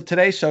was, as of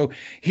today. So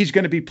he's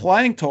going to be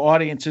playing to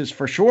audiences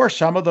for sure.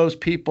 Some of those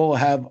people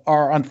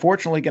are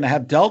unfortunately going to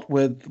have dealt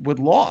with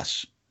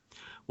loss.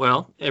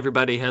 Well,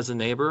 everybody has a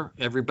neighbor.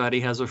 Everybody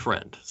has a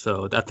friend.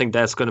 So I think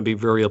that's going to be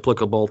very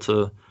applicable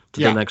to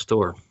the next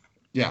tour.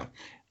 Yeah.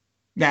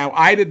 Now,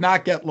 I did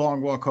not get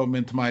Long Walk Home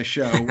into my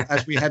show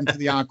as we head into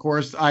the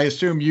encores. I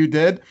assume you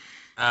did.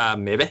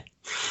 Maybe.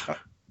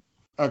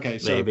 Okay.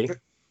 So maybe.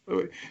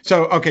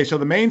 So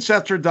the main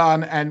sets are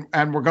done,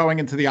 and we're going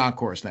into the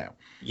encores now.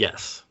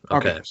 Yes.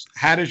 Okay.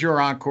 How does your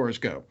encores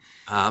go?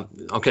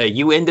 Okay,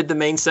 you ended the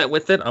main set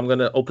with it. I'm going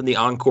to open the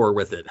encore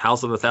with it.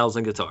 House of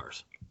 1,000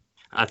 Guitars.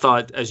 I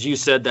thought, as you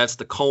said, that's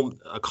a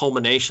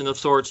culmination of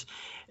sorts,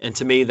 and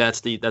to me,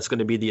 that's going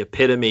to be the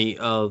epitome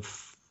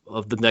of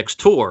the next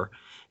tour.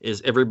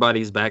 Is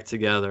everybody's back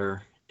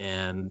together,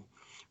 and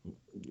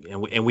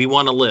we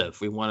want to live.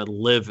 We want to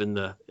live in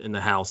the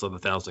House of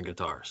 1,000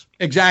 Guitars.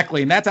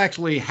 Exactly, and that's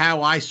actually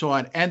how I saw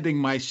it ending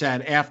my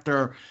set.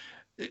 After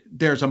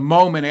there's a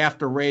moment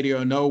after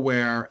Radio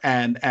Nowhere,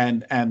 and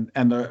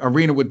the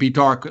arena would be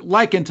dark,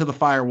 like Into the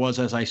Fire was,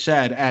 as I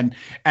said,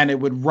 and it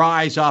would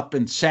rise up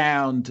and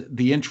sound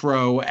the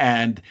intro,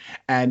 and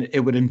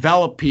it would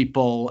envelop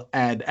people,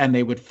 and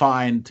they would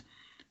find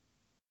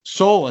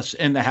solace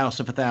in the House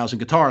of 1,000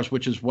 Guitars,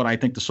 which is what I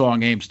think the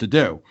song aims to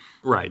do.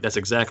 Right, that's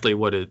exactly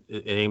what it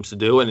aims to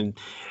do, and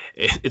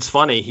it's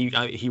funny.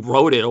 He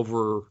wrote it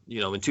over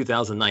in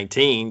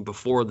 2019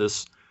 before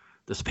this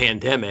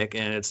pandemic,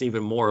 and it's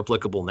even more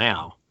applicable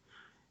now.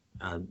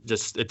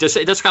 It's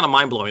just kind of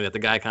mind blowing that the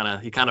guy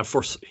kind of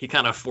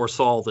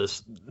foresaw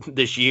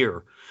this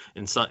year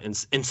in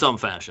some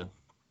fashion.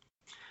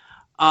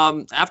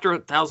 After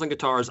 1,000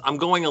 Guitars, I'm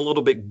going a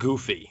little bit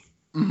goofy.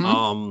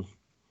 Mm-hmm.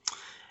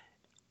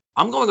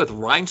 I'm going with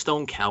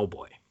Rhinestone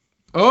Cowboy.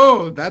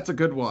 Oh, that's a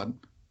good one.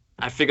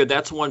 I figured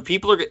that's one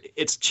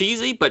it's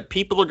cheesy, but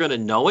people are going to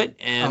know it,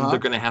 and they're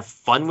going to have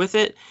fun with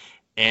it.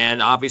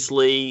 And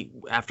obviously,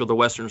 after the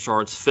Western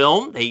Shards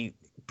film,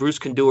 Bruce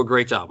can do a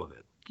great job of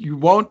it. You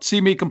won't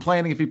see me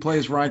complaining if he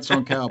plays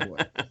Rhinestone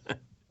Cowboy.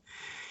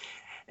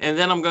 And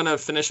then I'm going to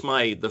finish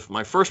my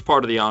first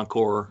part of the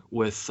encore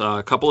with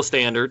a couple of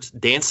standards: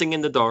 Dancing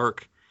in the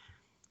Dark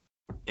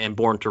and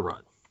Born to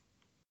Run.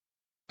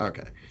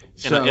 Okay.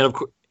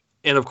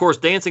 And of course,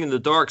 Dancing in the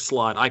Dark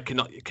slot,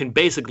 can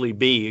basically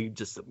be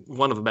just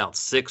one of about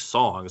 6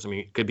 songs. I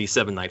mean, it could be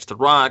 7 Nights to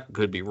Rock, it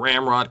could be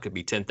Ramrod, it could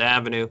be 10th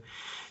Avenue,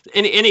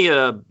 any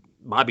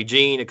Bobby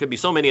Jean. It could be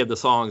so many of the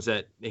songs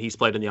that he's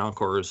played in the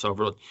encores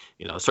over,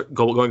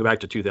 going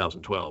back to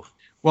 2012.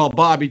 Well,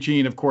 Bobby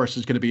Jean, of course,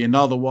 is going to be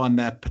another one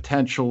that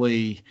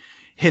potentially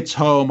hits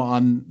home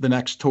on the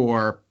next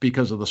tour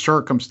because of the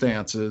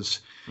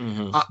circumstances.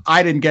 Mm-hmm.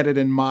 I didn't get it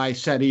in my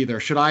set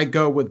either. Should I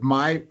go with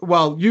my?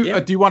 Well,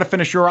 do you want to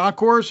finish your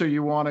encores, or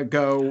you want to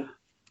go?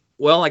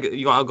 Well,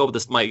 I'll go with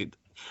this.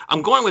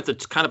 I'm going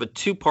with kind of a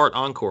 2-part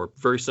encore,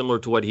 very similar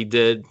to what he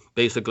did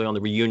basically on the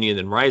Reunion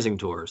and Rising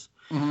tours.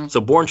 Mm-hmm. So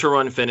Born to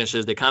Run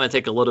finishes. They kind of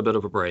take a little bit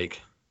of a break,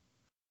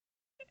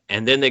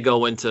 and then they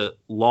go into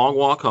Long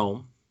Walk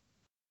Home,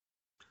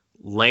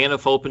 Land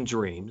of Hope and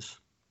Dreams.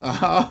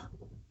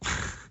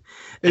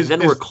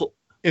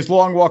 Is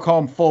Long Walk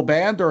Home full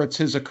band, or it's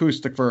his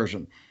acoustic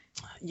version?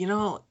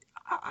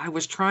 I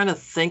was trying to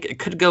think. It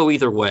could go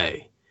either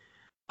way.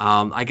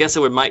 I guess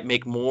it might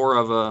make more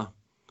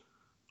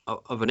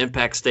of an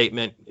impact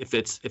statement if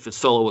it's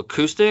solo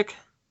acoustic.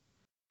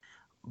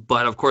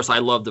 But of course, I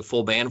love the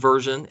full band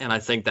version, and I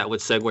think that would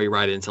segue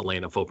right into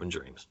Land of Hope and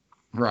Dreams.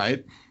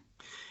 Right.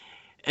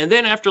 And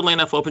then after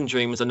Land of Hope and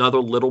Dreams,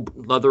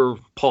 another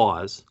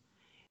pause,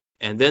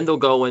 and then they'll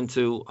go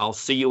into I'll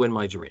See You in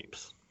My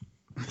Dreams.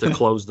 To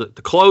close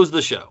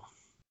the show.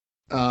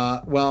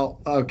 Well,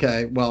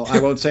 okay. Well,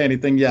 I won't say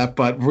anything yet,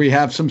 but we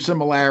have some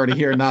similarity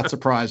here, not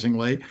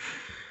surprisingly.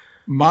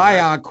 My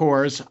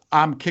encores,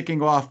 I'm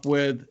kicking off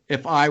with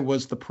If I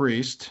Was the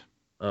Priest.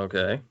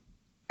 Okay.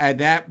 And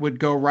that would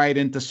go right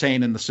into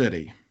Sane in the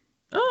City.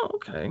 Oh,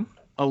 okay.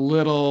 A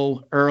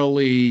little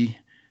early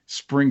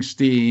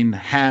Springsteen,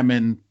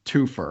 Hammond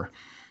twofer.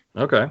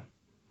 Okay.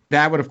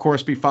 That would, of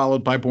course, be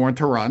followed by Born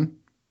to Run.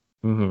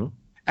 Mm-hmm.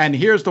 And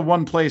here's the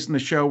one place in the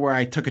show where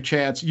I took a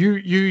chance. You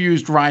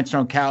used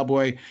Rhinestone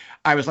Cowboy.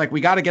 I was like, we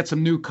got to get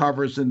some new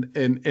covers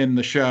in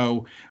the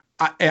show.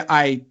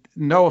 I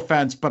no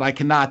offense, but I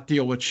cannot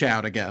deal with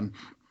Shout again.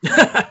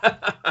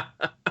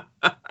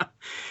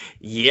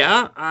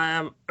 Yeah,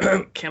 I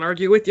can't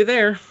argue with you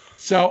there.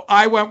 So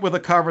I went with a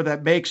cover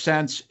that makes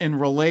sense in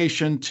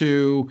relation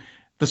to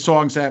the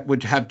songs that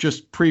would have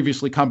just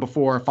previously come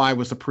before. If I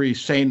Was the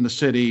Priest, Sane in the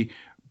City,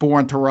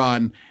 Born to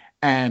Run.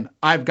 And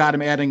I've got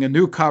him adding a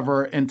new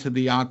cover into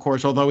the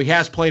encores, although he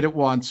has played it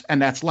once,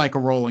 and that's Like a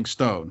Rolling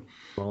Stone.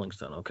 Rolling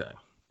Stone, okay.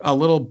 A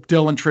little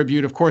Dylan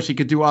tribute. Of course, he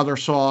could do other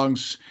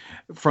songs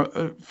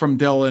from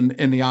Dylan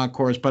in the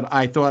encores, but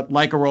I thought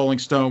Like a Rolling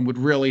Stone would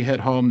really hit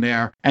home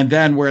there. And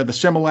then where the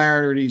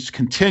similarities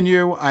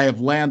continue, I have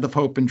Land of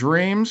Hope and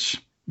Dreams.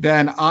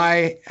 Then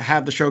I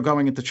have the show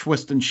going into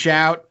Twist and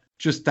Shout,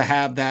 just to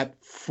have that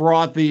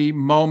frothy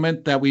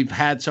moment that we've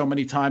had so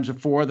many times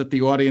before that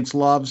the audience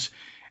loves.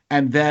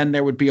 And then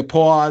there would be a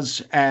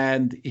pause,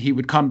 and he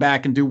would come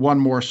back and do one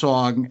more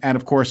song. And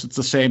of course, it's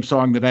the same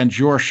song that ends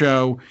your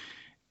show.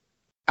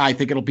 I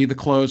think it'll be the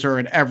closer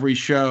in every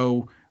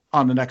show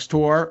on the next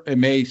tour. It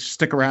may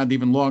stick around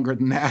even longer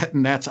than that,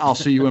 and that's I'll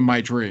See You in My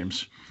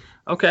Dreams.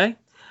 Okay.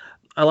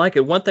 I like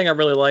it. One thing I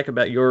really like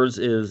about yours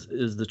is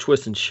the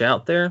twist and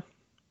shout there.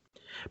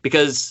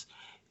 Because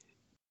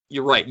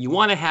you're right. You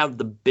want to have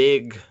that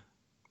big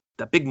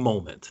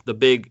moment,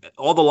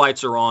 all the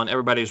lights are on,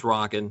 everybody's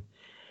rocking.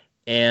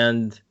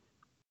 And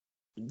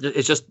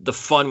it's just the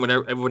fun when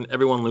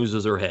everyone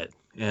loses their head.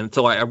 And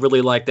so I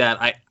really like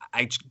that.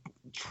 I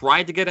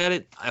tried to get at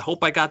it. I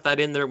hope I got that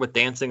in there with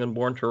Dancing and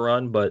Born to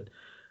Run, but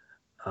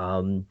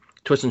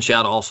Twist and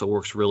Shout also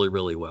works really,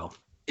 really well.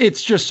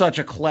 It's just such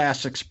a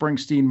classic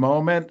Springsteen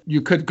moment.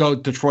 You could go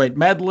Detroit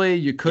Medley.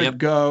 You could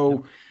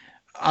go,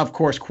 of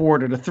course,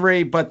 Quarter to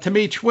Three. But to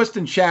me, Twist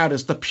and Shout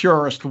is the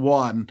purest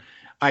one,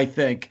 I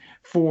think,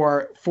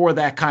 for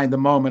that kind of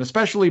moment,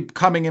 especially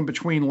coming in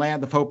between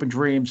Land of Hope and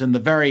Dreams and the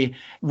very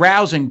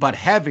rousing but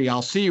heavy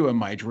I'll See You in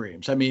My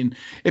Dreams. I mean,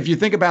 if you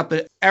think about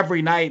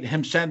every night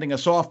him sending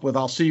us off with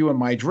I'll See You in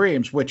My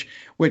Dreams, which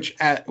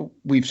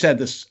we've said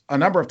this a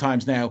number of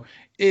times now,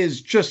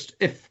 is just,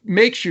 it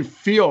makes you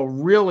feel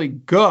really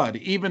good,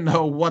 even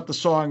though what the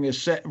song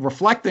is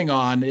reflecting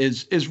on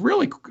is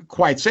really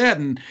quite sad.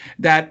 And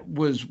that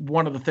was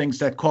one of the things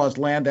that caused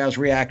Landau's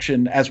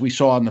reaction, as we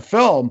saw in the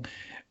film.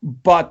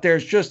 But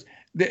there's just,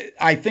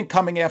 I think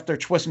coming after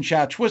Twist and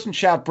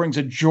Shout brings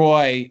a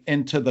joy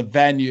into the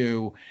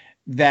venue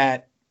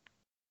that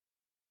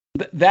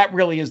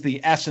really is the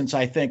essence,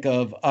 I think,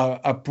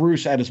 of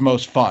Bruce at his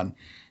most fun.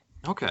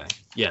 Okay.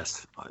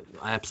 Yes,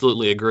 I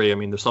absolutely agree. I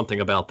mean, there's something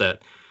about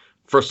that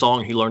first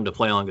song he learned to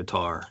play on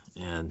guitar,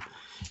 and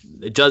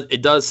it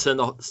does send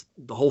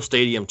the whole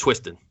stadium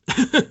twisting,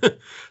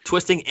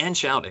 twisting and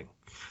shouting.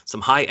 Some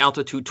high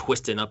altitude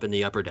twisting up in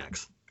the upper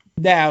decks.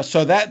 Now,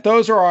 so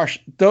those are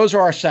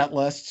our set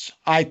lists.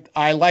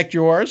 I liked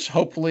yours.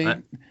 Hopefully,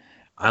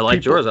 I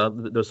liked yours.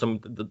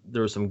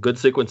 There were some good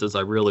sequences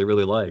I really,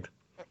 really liked.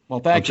 Well,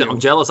 thank you. I'm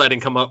jealous I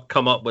didn't come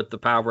up with The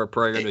Power of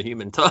Prayer and The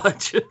Human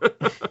Touch.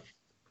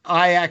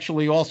 I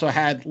actually also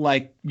had,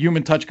 like,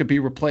 Human Touch could be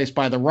replaced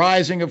by The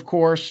Rising, of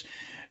course.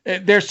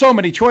 There's so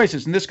many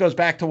choices, and this goes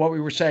back to what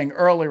we were saying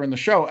earlier in the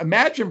show.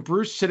 Imagine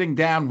Bruce sitting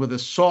down with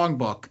his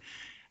songbook.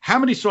 How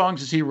many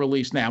songs has he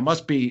released now?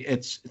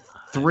 It's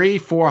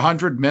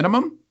 300-400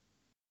 minimum.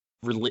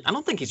 I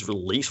don't think he's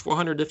released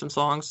 400 different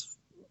songs.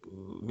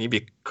 Maybe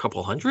a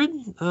couple hundred.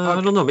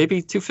 I don't know.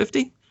 Maybe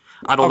 250.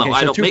 I don't know.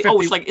 I don't.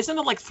 Isn't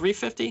it like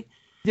 350?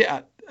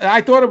 Yeah,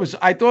 I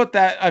thought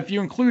that if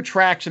you include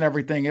tracks and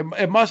everything,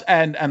 it must,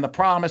 and The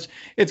Promise,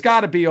 it's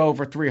got to be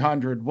over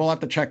 300. We'll have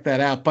to check that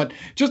out. But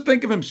just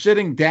think of him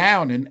sitting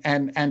down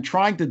and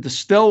trying to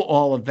distill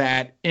all of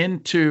that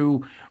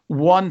into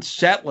one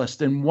set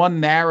list and one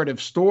narrative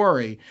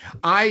story.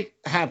 I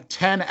have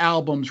 10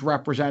 albums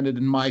represented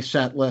in my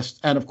set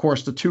list, and of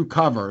course the 2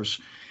 covers.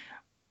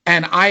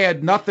 And I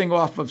had nothing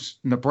off of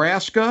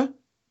Nebraska,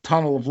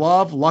 Tunnel of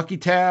Love, Lucky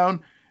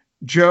Town,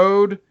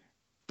 Jode.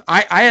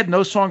 I had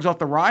no songs off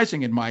The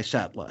Rising in my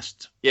set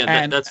list.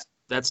 Yeah,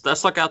 that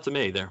stuck out to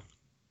me there.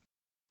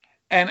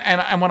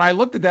 And when I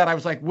looked at that, I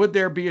was like, would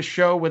there be a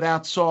show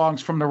without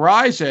songs from The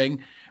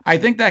Rising? I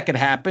think that could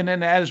happen.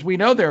 And as we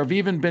know, there have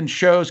even been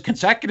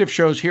consecutive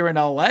shows here in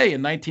LA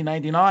in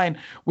 1999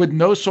 with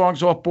no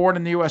songs off Born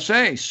in the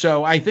USA.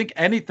 So I think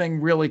anything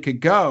really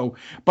could go.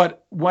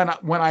 But when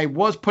I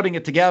was putting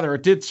it together,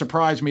 it did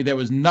surprise me there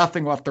was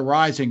nothing off The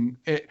Rising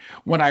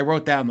when I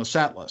wrote down the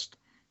set list.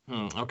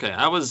 Okay.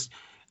 I was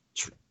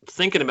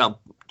thinking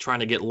about trying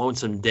to get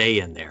Lonesome Day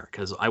in there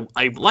because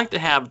I like to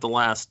have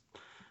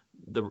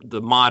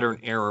the modern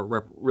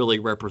era really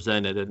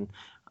represented, and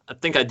I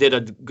think I did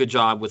a good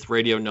job with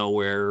Radio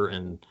Nowhere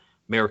and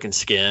American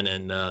Skin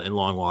and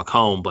Long Walk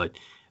Home, but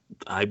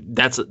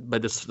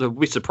it would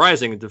be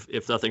surprising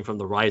if nothing from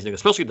The Rising,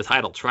 especially the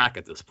title track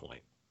at this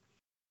point,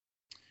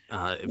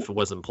 if it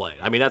wasn't played.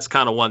 I mean, that's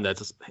kind of one that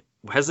just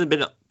hasn't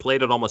been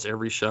played at almost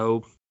every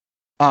show.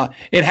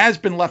 It has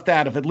been left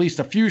out of at least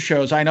a few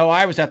shows. I know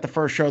I was at the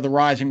first show The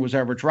Rising was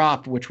ever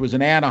dropped, which was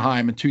in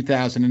Anaheim in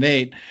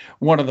 2008.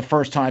 One of the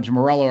first times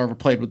Morello ever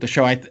played with the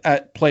show. I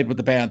played with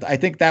the band. I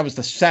think that was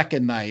the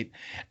second night,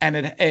 and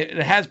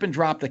it has been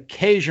dropped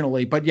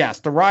occasionally. But yes,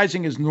 The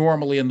Rising is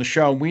normally in the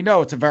show, and we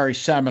know it's a very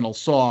seminal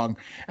song,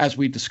 as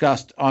we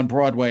discussed on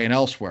Broadway and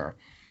elsewhere.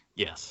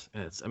 Yes,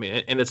 it's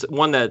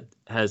one that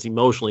has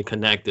emotionally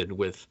connected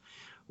with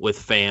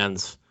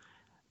fans.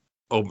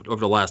 over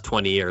the last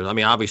 20 years. I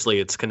mean, obviously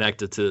it's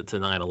connected to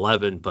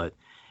 9/11, but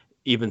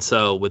even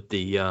so, with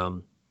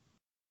the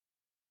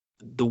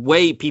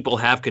way people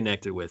have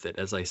connected with it,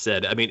 as I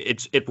said, I mean,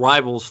 it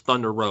rivals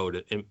Thunder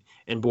Road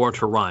and Born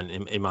to Run,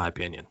 in my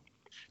opinion.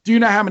 Do you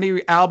know how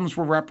many albums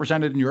were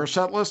represented in your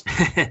set list?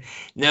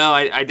 No,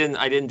 I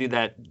didn't do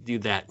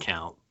that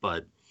count,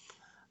 but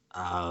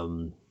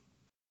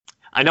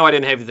I know I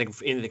didn't have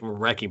anything from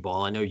Wrecking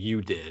Ball. I know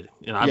you did,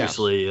 and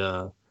obviously,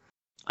 yes.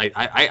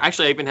 I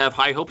actually even have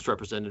High Hopes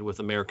represented with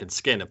American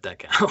Skin, if that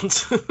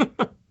counts.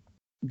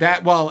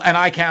 And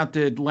I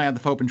counted Land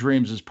of Hope and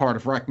Dreams as part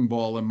of Wrecking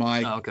Ball in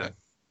my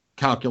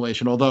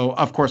calculation. Although,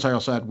 of course, I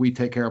also had We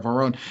Take Care of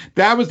Our Own.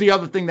 That was the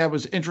other thing that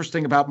was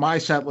interesting about my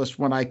set list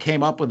when I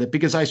came up with it,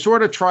 because I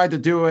sort of tried to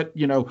do it,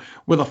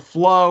 with a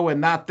flow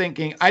and not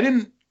thinking. I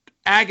didn't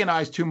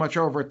agonize too much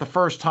over it the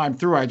first time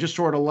through. I just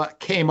sort of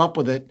came up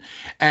with it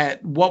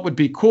at what would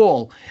be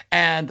cool.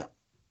 And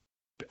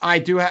I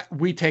do have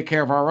We Take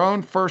Care of Our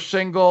Own first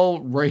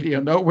single,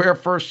 Radio Nowhere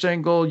first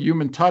single,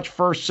 Human Touch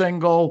first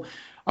single.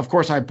 Of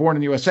course, I have Born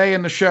in the USA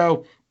in the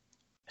show.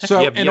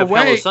 So in a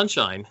way, Hello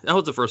Sunshine, that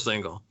was the first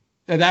single.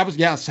 And that was,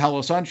 yes,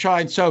 Hello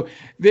Sunshine. So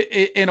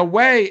in a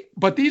way,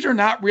 but these are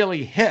not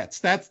really hits.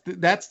 That's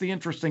the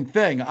interesting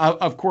thing.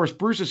 Of course,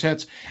 Bruce's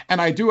hits, and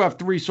I do have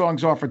 3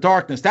 songs off of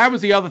Darkness. That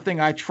was the other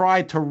thing I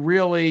tried to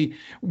really,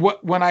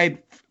 when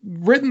I'd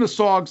written the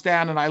songs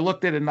down and I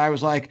looked at it and I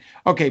was like,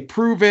 okay,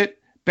 Prove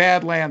It,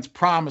 Badlands,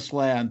 Promised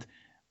Land.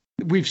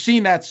 We've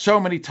seen that so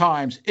many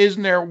times.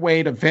 Isn't there a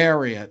way to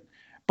vary it?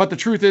 But the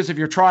truth is, if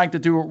you're trying to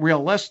do it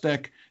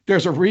realistic,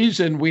 there's a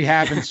reason we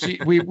haven't seen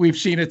we've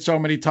seen it so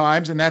many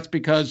times, and that's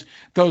because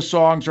those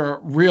songs are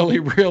really,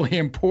 really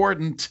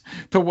important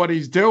to what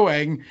he's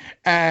doing,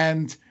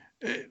 and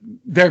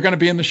they're going to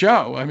be in the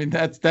show. I mean,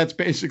 that's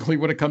basically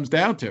what it comes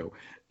down to.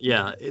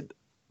 Yeah,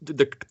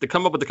 to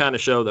come up with the kind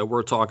of show that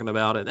we're talking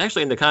about, and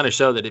actually in the kind of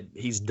show that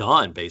he's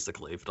done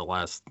basically for the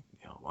last,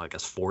 I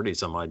guess 40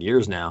 some odd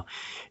years now,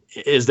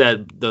 is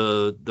that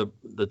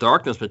the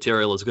Darkness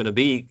material is going to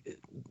be.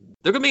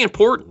 They're going to be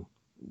important.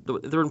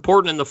 They're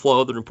important in the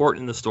flow. They're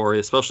important in the story,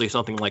 especially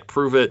something like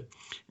Prove It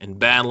and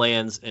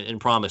Badlands and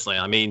Promised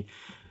Land. I mean,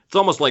 it's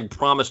almost like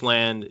Promised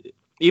Land,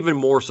 even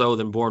more so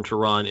than Born to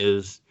Run,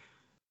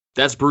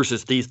 that's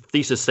Bruce's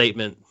thesis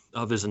statement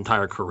of his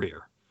entire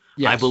career.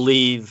 Yes. I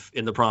believe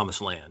in the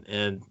Promised Land,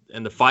 and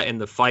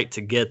the fight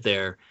to get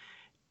there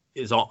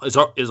is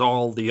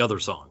all the other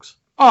songs.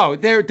 Oh,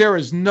 there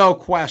is no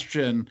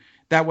question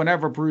that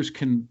whenever Bruce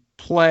can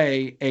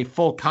play a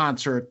full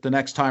concert the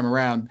next time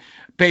around,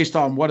 based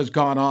on what has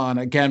gone on,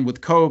 again, with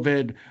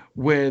COVID,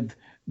 with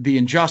the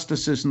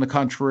injustices in the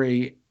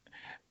country,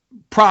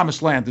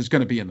 Promised Land is going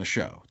to be in the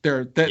show.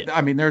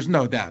 I mean, there's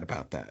no doubt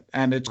about that.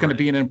 And it's going to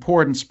be an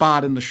important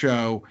spot in the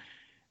show.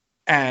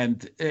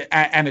 And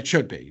it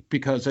should be,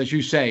 because as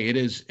you say, it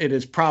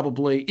is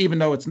probably, even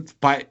though it's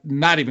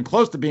not even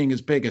close to being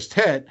his biggest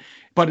hit,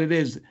 but it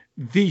is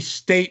the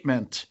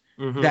statement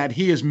that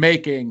he is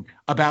making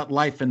about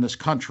life in this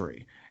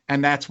country.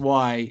 And that's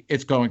why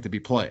it's going to be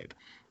played.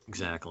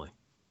 Exactly.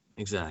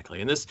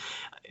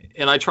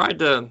 And I tried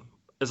to,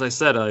 as I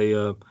said,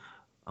 I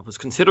was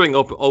considering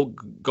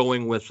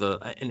going with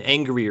an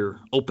angrier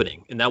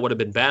opening, and that would have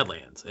been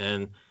Badlands.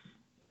 And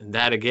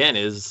that again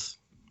is,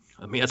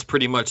 I mean, that's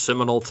pretty much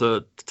seminal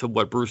to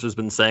what Bruce has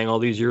been saying all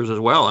these years as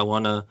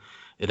well.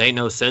 It ain't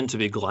no sin to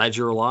be glad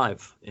you're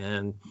alive,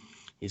 and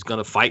he's going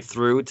to fight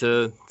through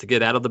to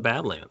get out of the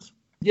Badlands.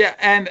 Yeah,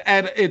 and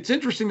it's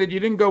interesting that you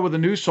didn't go with a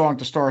new song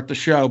to start the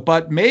show,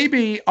 but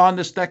maybe on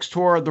this next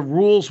tour, the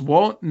rules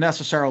won't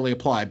necessarily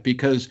apply,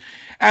 because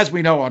as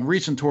we know, on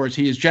recent tours,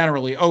 he has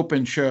generally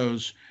opened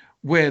shows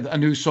with a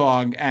new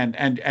song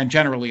and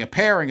generally a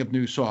pairing of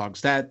new songs.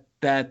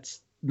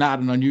 That's not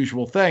an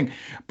unusual thing.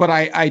 But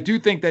I do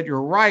think that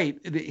you're right.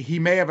 He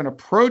may have an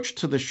approach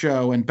to the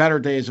show, and Better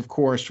Days, of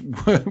course,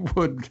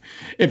 would,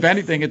 if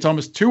anything, it's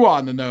almost too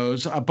on the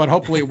nose, but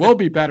hopefully it will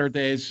be Better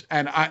Days.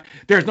 And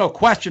there's no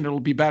question it'll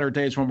be Better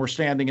Days when we're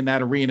standing in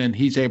that arena and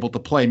he's able to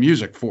play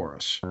music for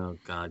us. Oh,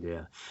 God,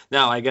 yeah.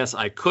 Now, I guess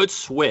I could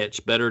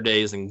switch Better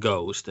Days and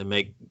Ghost and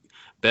make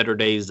Better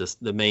Days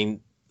the main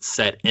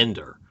set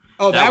ender.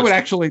 Oh, that would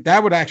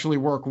actually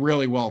work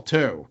really well,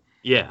 too.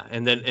 Yeah,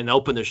 and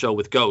open the show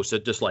with Ghost,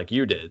 just like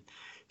you did.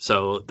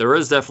 So there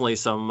is definitely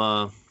some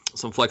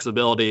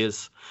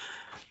flexibilities,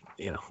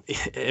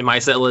 in my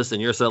set list and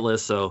your set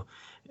list. So,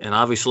 and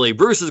obviously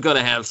Bruce is going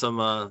to have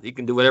some. He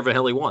can do whatever the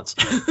hell he wants.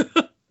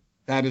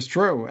 That is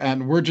true,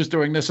 and we're just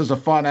doing this as a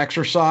fun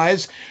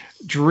exercise,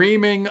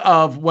 dreaming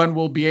of when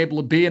we'll be able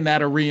to be in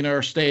that arena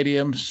or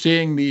stadium,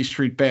 seeing the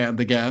Street Band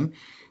again.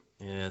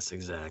 Yes,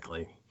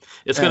 exactly.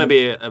 It's going to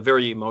be a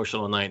very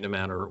emotional night, no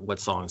matter what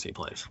songs he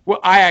plays. Well,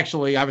 I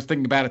was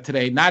thinking about it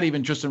today, not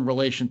even just in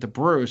relation to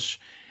Bruce,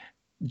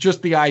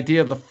 just the idea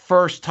of the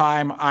first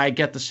time I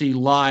get to see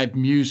live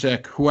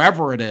music,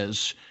 whoever it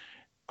is,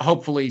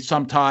 hopefully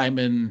sometime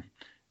in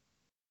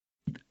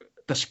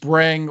the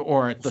spring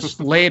or at the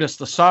latest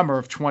the summer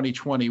of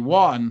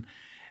 2021.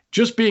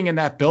 just being in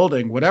that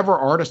building, whatever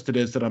artist it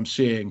is that I'm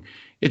seeing,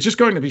 it's just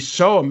going to be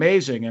so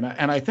amazing. And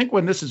I think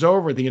when this is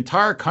over, the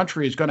entire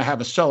country is going to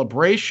have a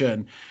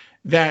celebration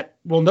that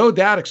will no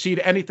doubt exceed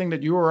anything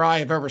that you or I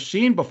have ever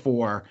seen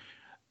before.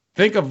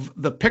 Think of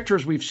the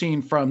pictures we've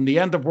seen from the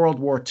end of World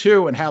War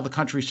II and how the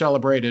country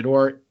celebrated,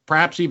 or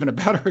perhaps even a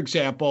better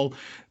example,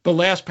 the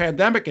last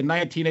pandemic in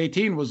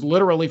 1918 was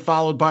literally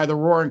followed by the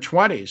Roaring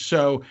 '20s.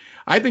 So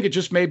I think it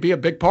just may be a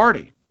big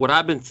party. What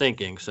I've been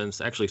thinking since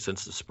the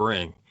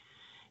spring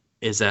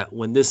is that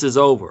when this is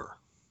over,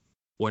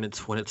 when it's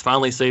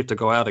finally safe to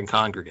go out and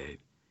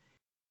congregate,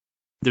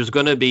 there's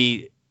going to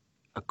be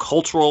a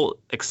cultural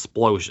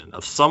explosion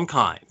of some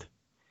kind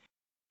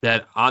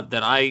that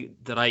I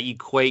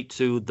equate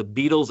to the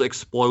Beatles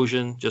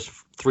explosion just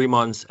 3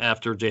 months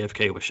after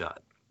JFK was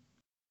shot.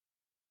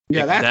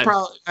 Yeah, that's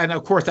probably, and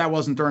of course that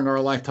wasn't during our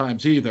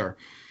lifetimes either.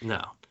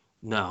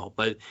 No,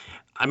 but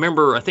I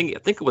remember, I think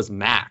it was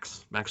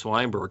Max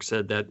Weinberg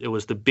said that it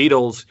was the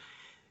Beatles.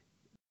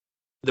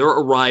 Their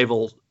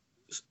arrival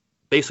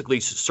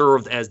basically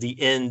served as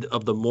the end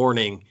of the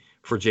mourning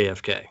for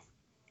JFK,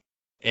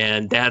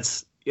 and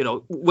that's,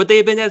 would they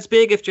have been as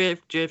big if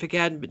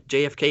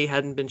JFK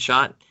hadn't been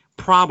shot?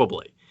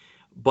 Probably,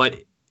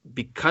 but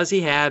because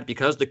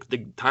the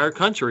entire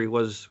country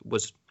was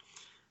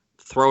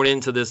thrown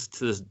into this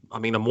a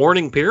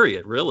mourning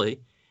period, really,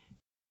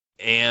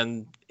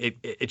 and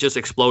it just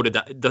exploded.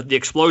 The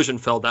explosion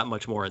felt that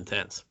much more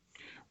intense.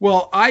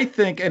 Well, I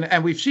think,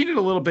 and we've seen it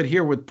a little bit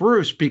here with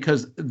Bruce,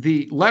 because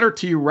the Letter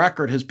to You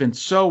record has been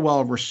so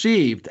well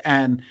received,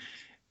 and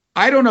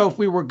I don't know if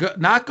we were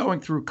not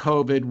going through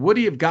COVID, would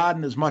he have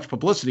gotten as much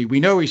publicity? We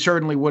know he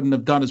certainly wouldn't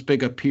have done as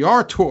big a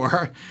PR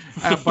tour,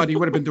 but he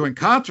would have been doing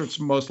concerts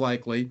most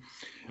likely.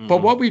 Mm-hmm.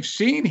 But what we've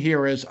seen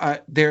here is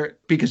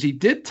because he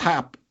did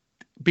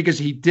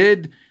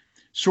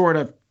sort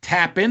of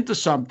tap into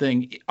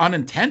something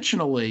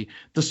unintentionally,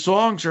 the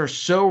songs are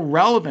so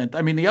relevant.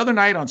 I mean, the other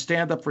night on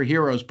Stand Up for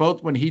Heroes,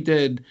 both when he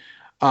did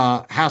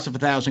House of a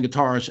Thousand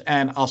Guitars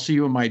and I'll See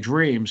You in My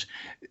Dreams,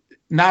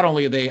 not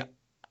only are they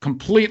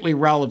completely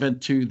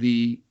relevant to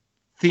the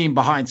theme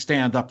behind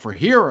Stand Up for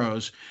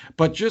Heroes,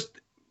 but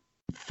just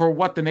for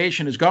what the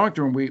nation is going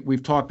through, and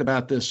we've talked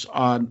about this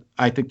on,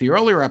 I think, the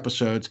earlier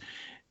episodes,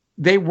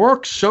 they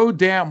work so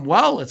damn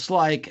well. It's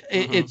like,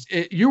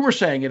 you were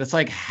saying it, it's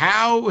like,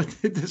 how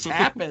did this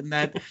happen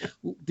that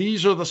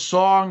these are the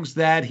songs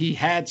that he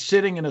had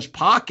sitting in his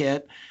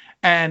pocket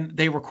and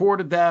they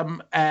recorded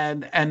them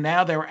and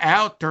now they're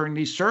out during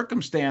these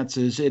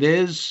circumstances? It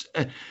is,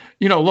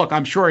 look,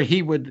 I'm sure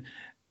he would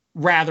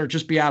rather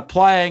just be out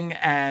playing,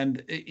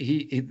 and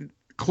he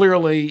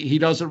clearly he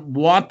doesn't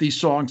want these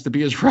songs to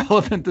be as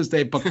relevant as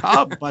they've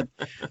become, but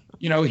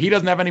he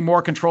doesn't have any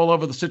more control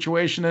over the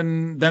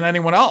situation than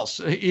anyone else,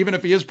 even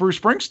if he is Bruce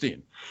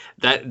Springsteen.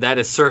 That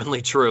is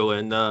certainly true,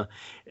 and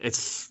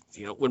it's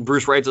when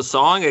Bruce writes a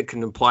song, it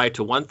can apply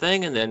to one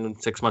thing, and then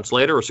 6 months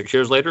later or 6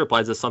 years later, it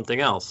applies to something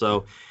else.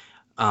 So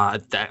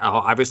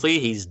obviously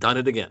he's done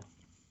it again.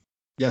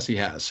 Yes, he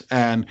has.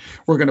 And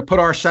we're going to put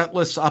our set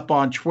lists up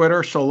on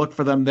Twitter, so look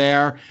for them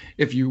there.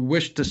 If you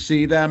wish to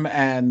see them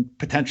and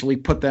potentially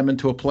put them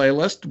into a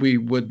playlist, we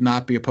would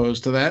not be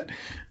opposed to that.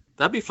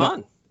 That'd be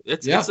fun.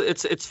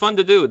 It's fun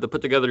to do, to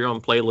put together your own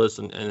playlist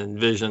and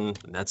envision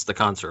that's the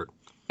concert.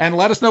 And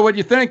let us know what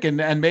you think,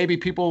 and maybe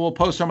people will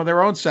post some of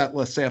their own set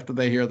lists after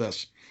they hear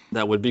this.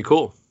 That would be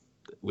cool.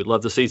 We'd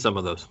love to see some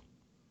of those.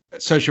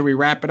 So should we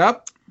wrap it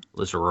up?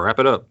 Let's wrap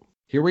it up.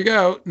 Here we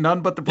go. None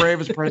But the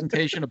Brave is a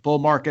presentation of Bull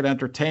Market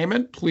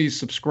Entertainment. Please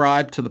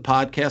subscribe to the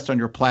podcast on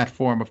your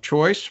platform of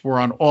choice. We're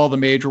on all the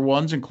major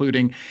ones,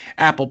 including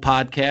Apple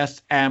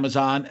Podcasts,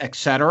 Amazon,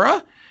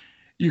 etc.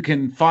 You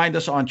can find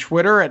us on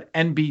Twitter at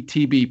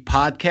NBTB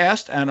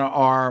Podcast, and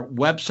our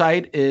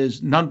website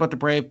is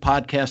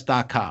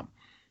nonebutthebravepodcast.com.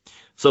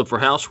 So for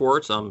Hal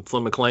Schwartz, I'm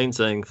Flynn McLean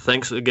saying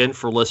thanks again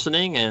for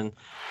listening, and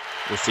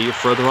we'll see you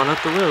further on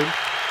up the road.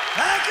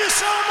 Thank you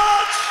so much.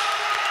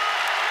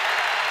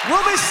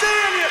 We'll be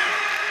seeing you.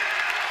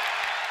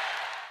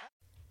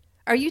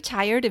 Are you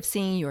tired of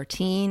seeing your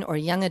teen or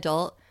young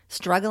adult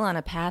struggle on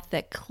a path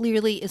that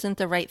clearly isn't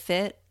the right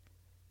fit?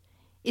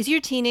 Is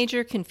your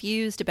teenager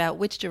confused about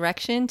which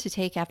direction to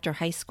take after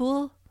high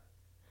school?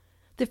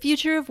 The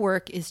future of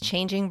work is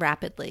changing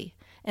rapidly,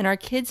 and our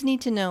kids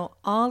need to know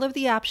all of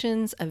the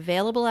options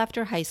available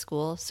after high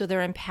school so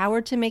they're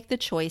empowered to make the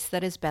choice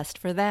that is best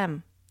for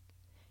them.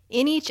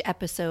 In each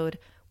episode,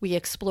 we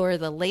explore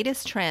the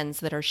latest trends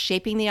that are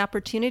shaping the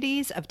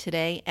opportunities of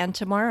today and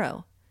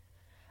tomorrow.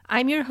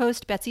 I'm your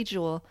host, Betsy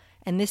Jewell,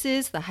 and this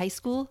is the High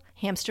School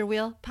Hamster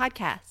Wheel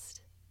Podcast.